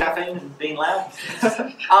 drinking too much caffeine and being loud.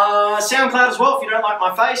 SoundCloud as well. If you don't like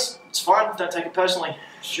my face, it's fine. Don't take it personally.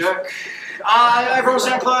 Jerk. Over on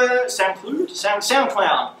SoundCloud.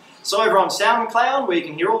 So over on SoundCloud, where you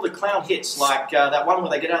can hear all the clown hits, like that one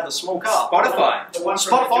where they get out of the small car. Spotify.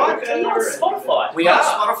 Spotify? Spotify. We are.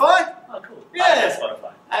 Spotify? Oh, cool. Yeah.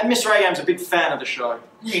 Spotify. And Mr. A-Game's a big fan of the show.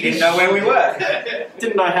 He didn't know where we were.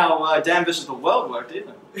 Didn't know how Dan vs. the World worked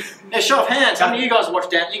either. Yeah, show of hands. How many of you guys watch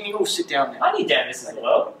Dan? You can all sit down now. I knew Dan vs. the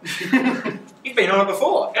World. You've been on it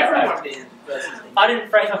before. Everyone did. I didn't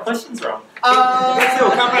phrase my questions wrong.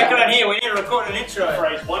 Phil, come back on here. We need to record an intro.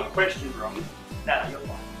 Phrase one question wrong. No, you're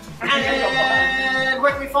fine. And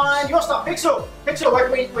where can we find your stuff? Pixel! Pixel, where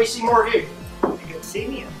can we see more of you? You can see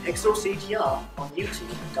me at PixelCTR on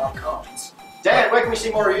YouTube and Dark Cards. Dan, where can we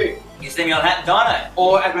see more of you? You can see me on Hat and Dino,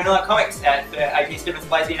 or at Greenlight Comics at AP Stevens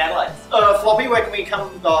Place in Adelaide. Floppy, where can we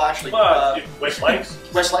come? West Lakes.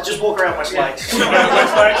 West Lakes, just walk around West Lakes.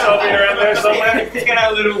 West Lakes, I'll be around there somewhere. Just get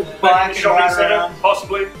a little bike shopping centre,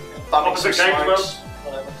 possibly. Bumming Opposite some Game Club. smokes.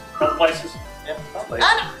 Other places. Yep.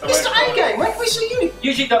 And Mr. A-Game, where can we see you?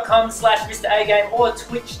 YouTube.com/Mr. A-Game or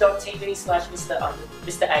Twitch.tv/Mr.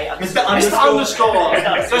 Underscore.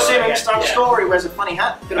 Go see him at Mr. Underscore. He wears a funny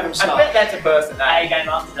hat. Bit of I himself. bet that's a person. A-Game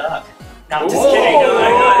After Dark. No, I'm just Whoa. kidding.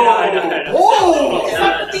 No. Whoa! Is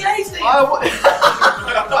that what the A thing?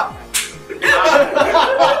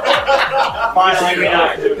 Finally, we know.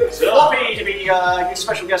 Floppy to be a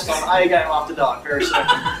special guest on A-Game After Dark very soon.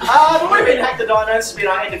 But we've been Hack the Dino. This has been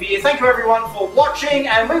our end of year. Thank you everyone for watching,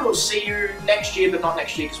 and we will see you next year, but not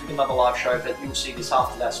next year because we do another live show, but you'll see this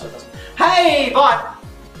after that, so it doesn't. Hey, bye!